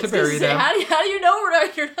them, but to bury them. How do you know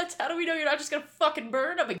how do we know you're not just gonna fucking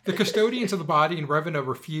burn them again? The custodians of the body in Ravenna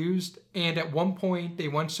refused, and at one point they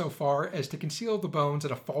went so far as to conceal the bones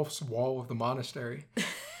in a false wall of the monastery.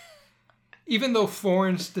 Even though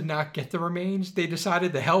Florence did not get the remains, they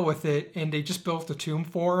decided to hell with it, and they just built a tomb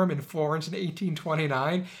for him in Florence in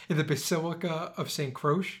 1829 in the Basilica of St.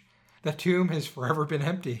 Croce. That tomb has forever been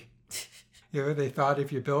empty. You know, they thought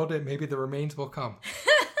if you build it, maybe the remains will come.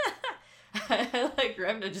 I like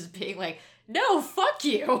Ravenna just being like, no, fuck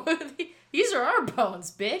you. These are our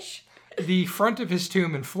bones, bitch. The front of his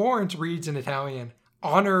tomb in Florence reads in Italian,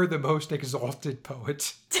 "Honor the most exalted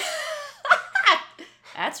poets."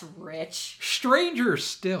 That's rich. Stranger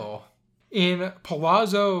still, in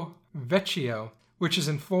Palazzo Vecchio, which is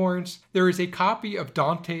in Florence, there is a copy of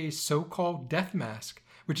Dante's so-called death mask,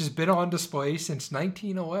 which has been on display since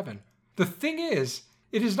 1911. The thing is,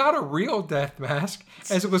 it is not a real death mask,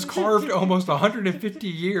 as it was carved almost 150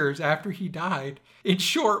 years after he died. In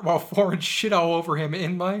short, while Florence shit all over him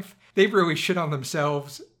in life, they really shit on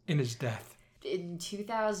themselves in his death. In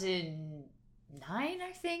 2009,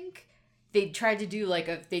 I think, they tried to do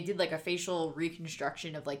they did a facial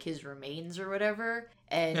reconstruction of like his remains or whatever,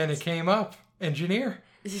 and it came up, engineer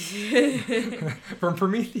from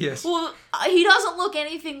Prometheus. Well, he doesn't look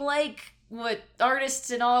anything like what artists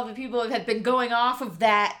and all the people have been going off of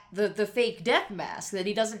that the fake death mask. That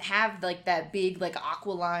he doesn't have like that big like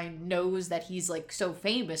aquiline nose that he's like so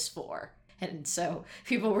famous for, and so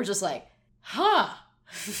people were just like, huh.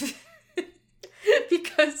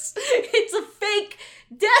 Because it's a fake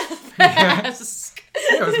death mask.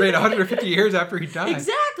 Yeah, it was made 150 years after he died.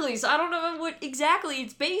 Exactly. So I don't know what exactly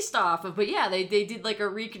it's based off of, but yeah, they did like a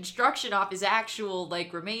reconstruction off his actual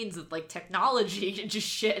like remains with like technology and just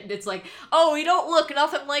shit. And it's like, oh, he don't look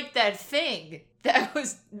nothing like that thing that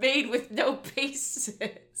was made with no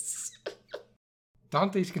basis.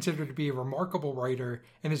 Dante is considered to be a remarkable writer,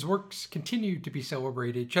 and his works continue to be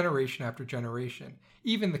celebrated generation after generation.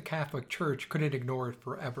 Even the Catholic Church couldn't ignore it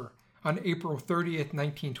forever. On April 30th,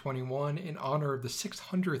 1921, in honor of the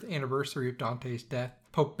 600th anniversary of Dante's death,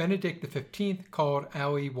 Pope Benedict XV called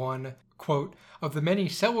Ali one, quote, of the many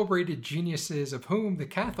celebrated geniuses of whom the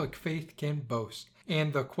Catholic faith can boast,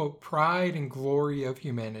 and the, quote, pride and glory of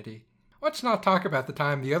humanity. Let's not talk about the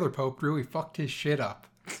time the other pope really fucked his shit up.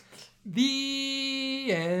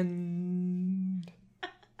 The end.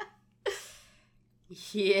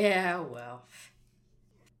 Yeah, well.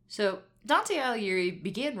 So, Dante Alighieri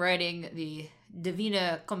began writing the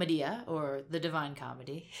Divina Commedia, or the Divine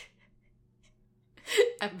Comedy.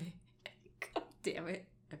 God damn it.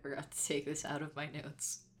 I forgot to take this out of my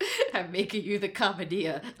notes. I'm making you the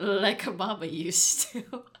commedia like a mama used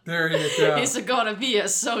to. There you go. It's gonna be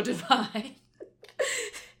so divine.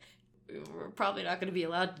 We're probably not gonna be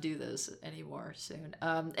allowed to do those anymore soon.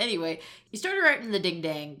 Anyway, he started writing the Ding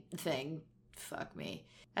Dang thing. Fuck me.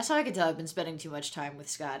 That's how I can tell I've been spending too much time with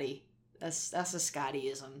Scotty. That's a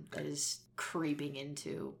Scottyism that is creeping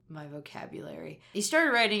into my vocabulary. He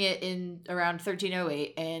started writing it in around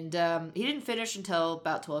 1308, and he didn't finish until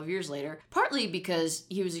about 12 years later, partly because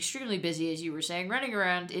he was extremely busy, as you were saying, running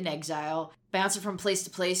around in exile, bouncing from place to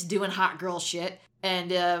place, doing hot girl shit,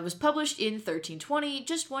 and was published in 1320,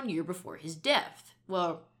 just 1 year before his death.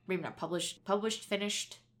 Well, maybe not published,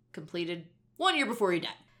 finished, completed, 1 year before he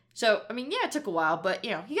died. So, I mean, yeah, it took a while, but,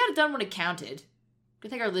 you know, he got it done when it counted. I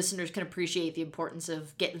think our listeners can appreciate the importance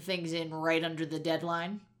of getting things in right under the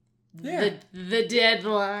deadline. Yeah. The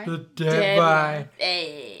deadline. The deadline.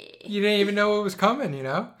 Hey. You didn't even know it was coming, you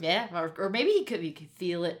know? Yeah, or maybe he could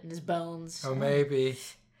feel it in his bones. Oh, maybe.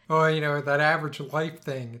 Oh, you know, that average life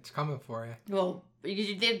thing, it's coming for you. Well,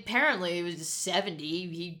 apparently it was 70.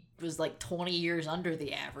 He was like 20 years under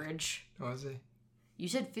the average. Was he? You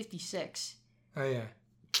said 56. Oh, yeah.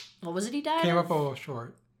 What was it he died Came of? up a little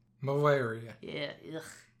short. Malaria. Yeah, ugh.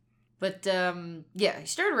 But, yeah, he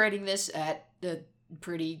started writing this at a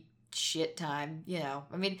pretty shit time, you know.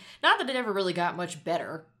 I mean, not that it ever really got much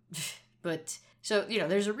better, but, so, you know,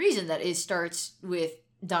 there's a reason that it starts with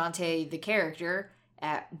Dante, the character,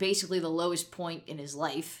 at basically the lowest point in his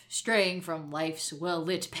life, straying from life's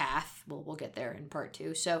well-lit path. Well, we'll get there in part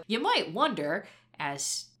 2. So, you might wonder,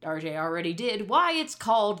 as RJ already did, why it's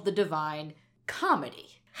called the Divine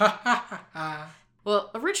Comedy. Ha ha ha ha.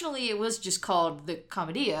 Well, originally it was just called the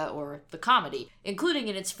Commedia, or the Comedy, including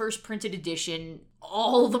in its first printed edition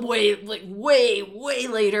all the way, way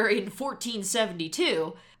later in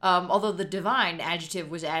 1472, although the divine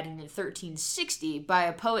adjective was added in 1360 by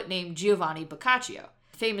a poet named Giovanni Boccaccio,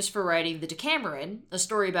 famous for writing The Decameron, a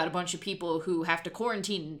story about a bunch of people who have to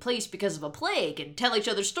quarantine in place because of a plague and tell each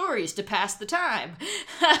other stories to pass the time.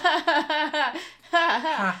 Ha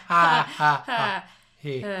ha ha ha.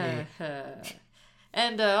 He.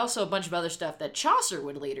 And also a bunch of other stuff that Chaucer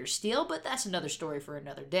would later steal, but that's another story for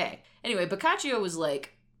another day. Anyway, Boccaccio was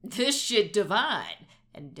like, this shit divine,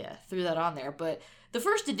 and threw that on there. But the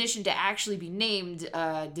first edition to actually be named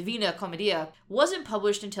Divina Commedia wasn't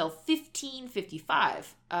published until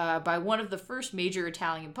 1555 by one of the first major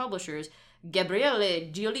Italian publishers, Gabriele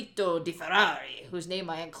Giolito di Ferrari, whose name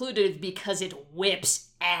I included because it whips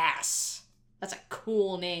ass. That's a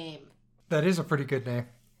cool name. That is a pretty good name.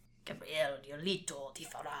 Gabriele Giolito di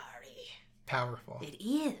Ferrari. Powerful. It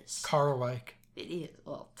is. Carl-like. It is.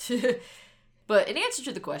 Well, but in answer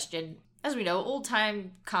to the question, as we know,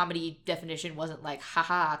 old-time comedy definition wasn't like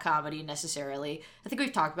haha comedy necessarily. I think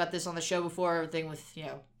we've talked about this on the show before, everything with,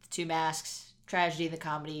 the two masks, tragedy and the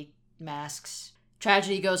comedy masks.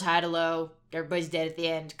 Tragedy goes high to low, everybody's dead at the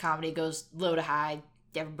end. Comedy goes low to high,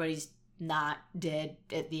 everybody's not dead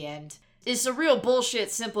at the end. It's a real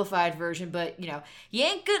bullshit simplified version, but, you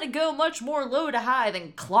ain't gonna go much more low to high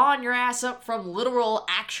than clawing your ass up from literal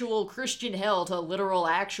actual Christian hell to literal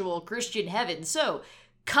actual Christian heaven. So,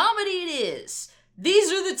 comedy it is.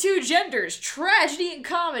 These are the two genders, tragedy and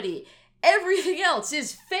comedy. Everything else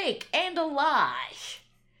is fake and a lie.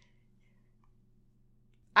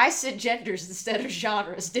 I said genders instead of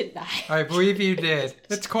genres, didn't I? I believe you did.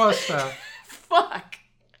 It's close, though. Fuck.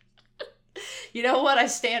 You know what? I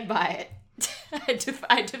stand by it.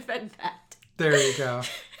 I defend that. There you go.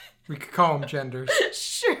 We could call them genders.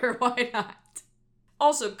 Sure, why not?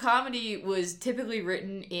 Also, comedy was typically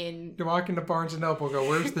written in... You walk into Barnes & Noble and go,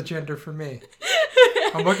 where's the gender for me?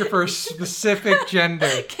 I'm looking for a specific gender.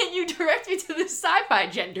 Can you direct me to the sci-fi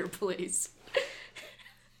gender, please?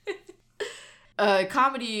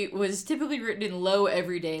 Comedy was typically written in low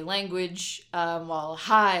everyday language, while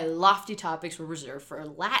high, lofty topics were reserved for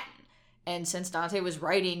Latin. And since Dante was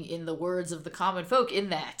writing in the words of the common folk in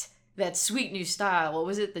that sweet new style, what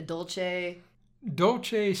was it, the Dolce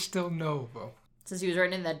Stil Novo. Since he was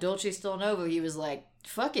writing in that Dolce Stil Novo, he was like,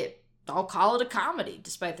 fuck it, I'll call it a comedy,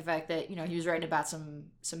 despite the fact that, he was writing about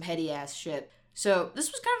some heady-ass shit. So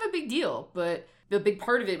this was kind of a big deal, but the big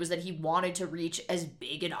part of it was that he wanted to reach as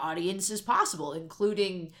big an audience as possible,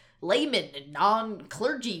 including laymen and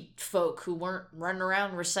non-clergy folk who weren't running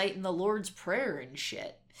around reciting the Lord's Prayer and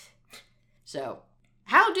shit. So,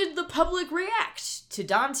 how did the public react to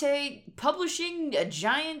Dante publishing a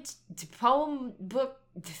giant poem book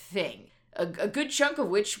thing? A good chunk of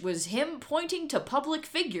which was him pointing to public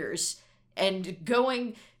figures and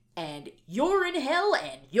going, and you're in hell,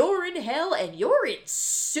 and you're in hell, and you're in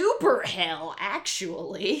super hell,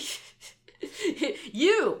 actually.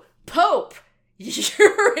 You, Pope,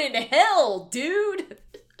 you're in hell, dude.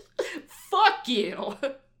 Fuck you.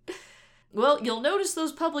 Well, you'll notice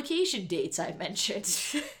those publication dates I mentioned.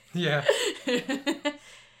 Yeah.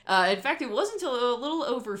 In fact, it wasn't until a little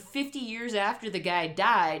over 50 years after the guy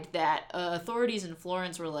died that authorities in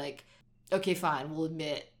Florence were like, okay, fine, we'll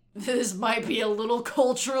admit, this might be a little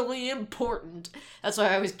culturally important. That's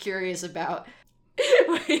why I was curious about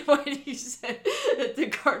when you said that the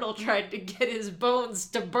cardinal tried to get his bones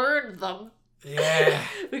to burn them. Yeah.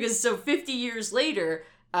 Because so 50 years later,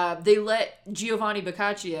 they let Giovanni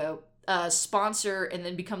Boccaccio sponsor and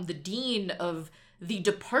then become the dean of the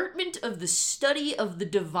Department of the Study of the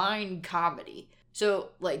Divine Comedy. So,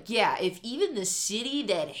 if even the city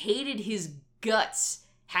that hated his guts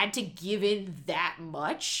had to give in that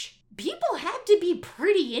much, people had to be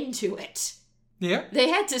pretty into it. Yeah. They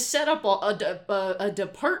had to set up a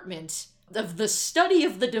department of the study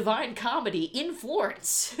of the Divine Comedy in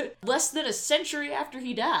Florence, less than a century after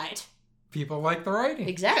he died. People like the writing.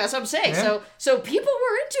 Exactly, that's what I'm saying. Yeah. So people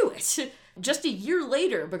were into it. Just a year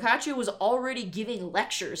later, Boccaccio was already giving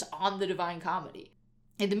lectures on the Divine Comedy.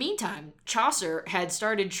 In the meantime, Chaucer had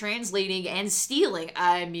started translating and stealing,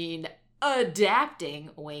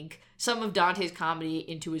 adapting, wink, some of Dante's comedy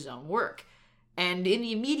into his own work. And in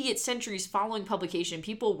the immediate centuries following publication,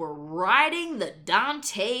 people were riding the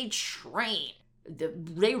Dante train.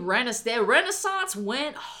 Their Renaissance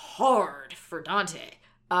went hard for Dante.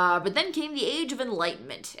 But then came the Age of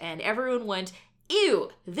Enlightenment, and everyone went ew,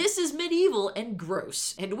 this is medieval and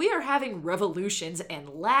gross, and we are having revolutions and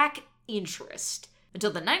lack interest.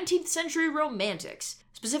 Until the 19th century Romantics,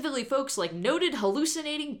 specifically folks like noted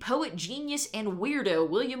hallucinating poet genius and weirdo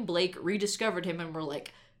William Blake rediscovered him and were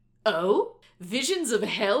like, oh? Visions of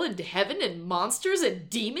hell and heaven and monsters and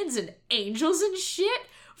demons and angels and shit?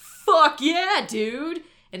 Fuck yeah, dude!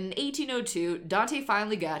 And in 1802, Dante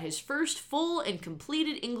finally got his first full and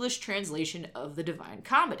completed English translation of the Divine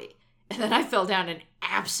Comedy. And then I fell down an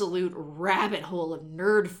absolute rabbit hole of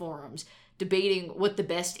nerd forums debating what the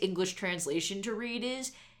best English translation to read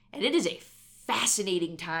is, and it is a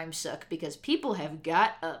fascinating time suck because people have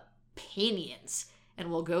got opinions, and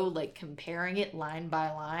we'll go like comparing it line by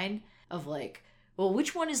line of like, well,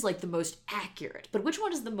 which one is like the most accurate, but which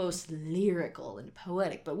one is the most lyrical and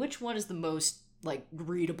poetic, but which one is the most like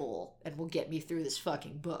readable and will get me through this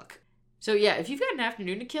fucking book. So yeah, if you've got an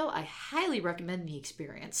afternoon to kill, I highly recommend the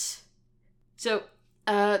experience. So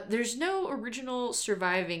there's no original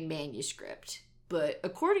surviving manuscript, but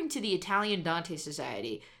according to the Italian Dante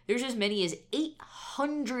Society, there's as many as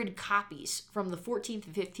 800 copies from the 14th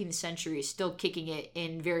and 15th centuries still kicking it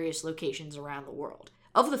in various locations around the world.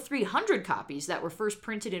 Of the 300 copies that were first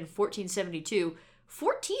printed in 1472,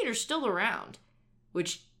 14 are still around,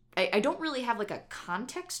 which I don't really have like a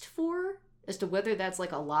context for as to whether that's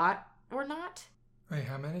like a lot or not. Wait,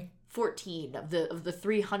 how many? 14 of the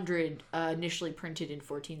 300 initially printed in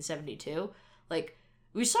 1472. Like,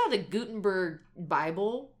 we saw the Gutenberg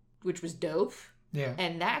Bible, which was dope. Yeah.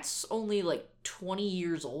 And that's only like 20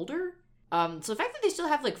 years older. So the fact that they still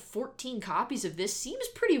have like 14 copies of this seems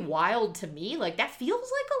pretty wild to me. Like, that feels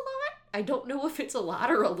like a lot. I don't know if it's a lot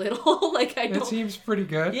or a little. Like, I don't. It seems pretty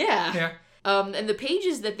good. Yeah. Yeah. And the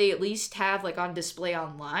pages that they at least have like on display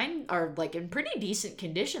online are like in pretty decent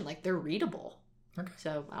condition. Like, they're readable. Okay.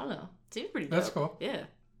 So, I don't know. Seems pretty dope. That's cool. Yeah.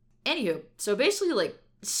 Anywho, so basically like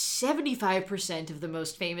 75% of the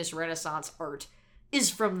most famous Renaissance art is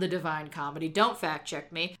from the Divine Comedy. Don't fact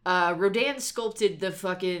check me. Rodin sculpted the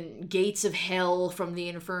fucking gates of hell from the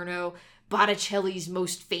Inferno. Botticelli's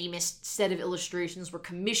most famous set of illustrations were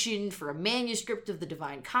commissioned for a manuscript of the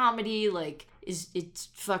Divine Comedy. Like, it's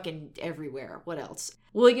fucking everywhere. What else?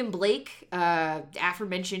 William Blake,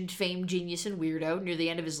 aforementioned famed genius and weirdo, near the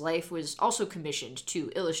end of his life was also commissioned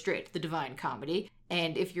to illustrate the Divine Comedy.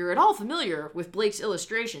 And if you're at all familiar with Blake's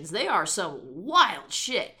illustrations, they are some wild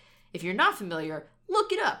shit. If you're not familiar,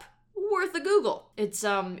 look it up. Worth a Google. It's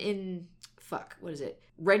in what is it?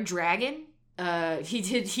 Red Dragon. He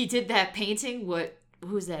did that painting.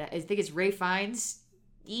 Who is that? I think it's Ray Fiennes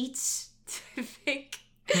Eats. I think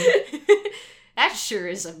that sure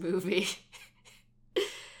is a movie.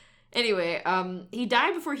 Anyway, he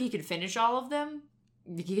died before he could finish all of them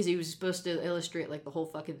because he was supposed to illustrate like the whole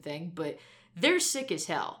fucking thing. But they're sick as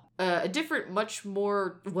hell. A different, much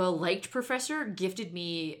more well-liked professor gifted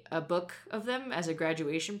me a book of them as a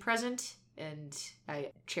graduation present, and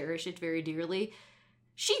I cherish it very dearly.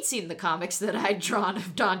 She'd seen the comics that I'd drawn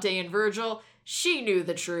of Dante and Virgil. She knew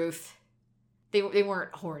the truth. They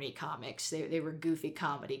weren't horny comics. They were goofy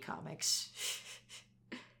comedy comics.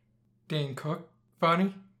 Dane Cook,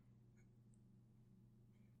 funny?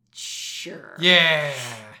 Sure. Yeah.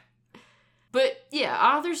 But yeah,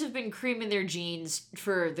 authors have been creaming their jeans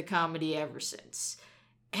for the comedy ever since.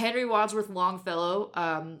 Henry Wadsworth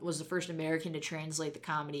Longfellow was the first American to translate the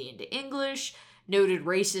comedy into English. Noted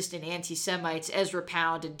racist and anti-Semites Ezra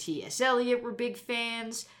Pound and T.S. Eliot were big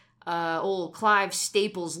fans. Old Clive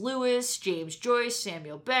Staples Lewis, James Joyce,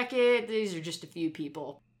 Samuel Beckett, these are just a few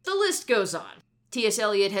people. The list goes on. T.S.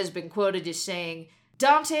 Eliot has been quoted as saying,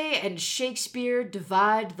 "Dante and Shakespeare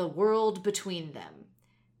divide the world between them.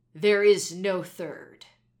 There is no third."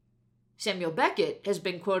 Samuel Beckett has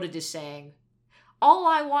been quoted as saying, "All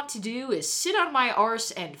I want to do is sit on my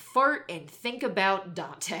arse and fart and think about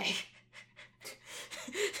Dante."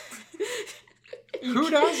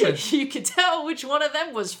 Who doesn't? You could tell which one of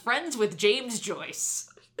them was friends with James Joyce.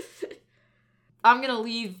 I'm going to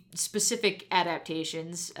leave specific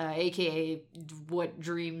adaptations, aka What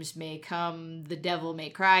Dreams May Come, The Devil May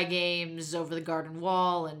Cry games, Over the Garden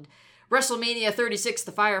Wall, and WrestleMania 36,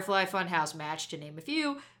 the Firefly Funhouse match, to name a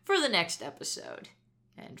few, for the next episode.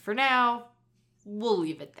 And for now, we'll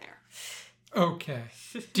leave it there. Okay.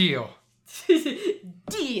 Deal.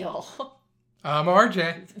 Deal. I'm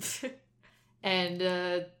RJ. And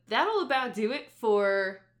that'll about do it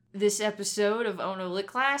for this episode of Ono Lit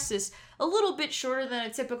Class. It's a little bit shorter than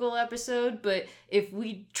a typical episode, but if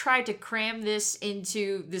we tried to cram this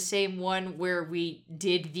into the same one where we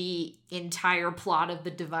did the entire plot of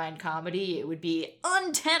the Divine Comedy, it would be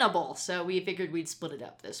untenable. So we figured we'd split it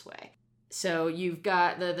up this way. So you've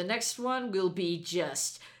got the next one will be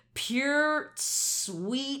just pure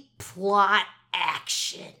sweet plot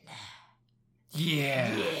action.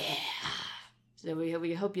 Yeah. Yeah. So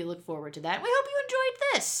we hope you look forward to that. We hope you enjoyed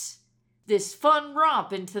this fun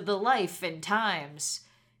romp into the life and times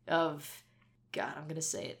of, God, I'm gonna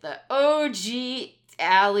say it, the OG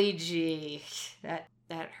Ali G.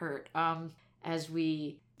 That hurt. As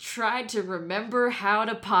we tried to remember how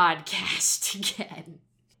to podcast again.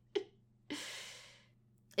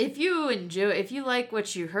 If you like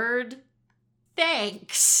what you heard,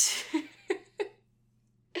 thanks.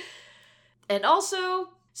 And also,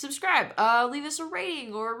 subscribe. Leave us a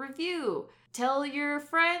rating or a review. Tell your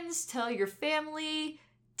friends, tell your family,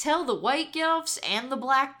 tell the white gelfs and the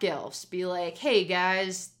black gelfs. Be like, hey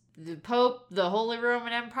guys, the Pope, the Holy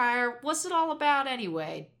Roman Empire, what's it all about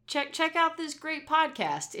anyway? Check out this great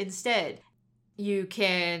podcast instead. You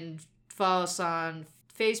can follow us on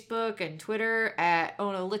Facebook and Twitter at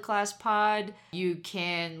Ono Lit Class Pod. You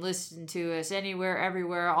can listen to us anywhere,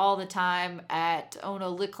 everywhere, all the time at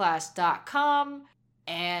onolitclass.com.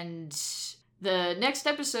 And the next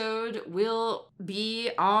episode will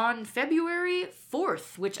be on February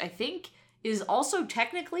 4th, which I think is also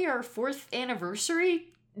technically our 4th anniversary.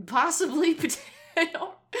 Possibly. I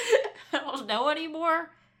don't know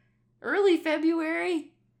anymore. Early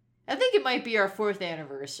February? I think it might be our 4th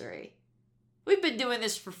anniversary. We've been doing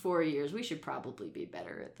this for 4 years. We should probably be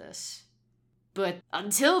better at this. But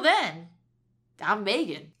until then, I'm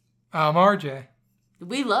Megan. I'm RJ.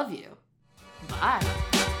 We love you. Bye.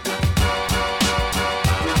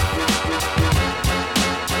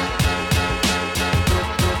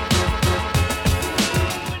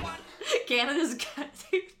 Canada's got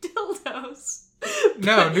dildos.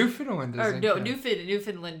 No, Newfoundland Or isn't. no, count.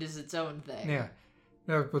 Newfoundland is its own thing. Yeah.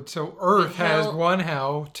 No, but so Earth has hell- one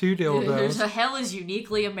hell, 2 dildos. There's a hell is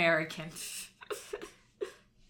uniquely American.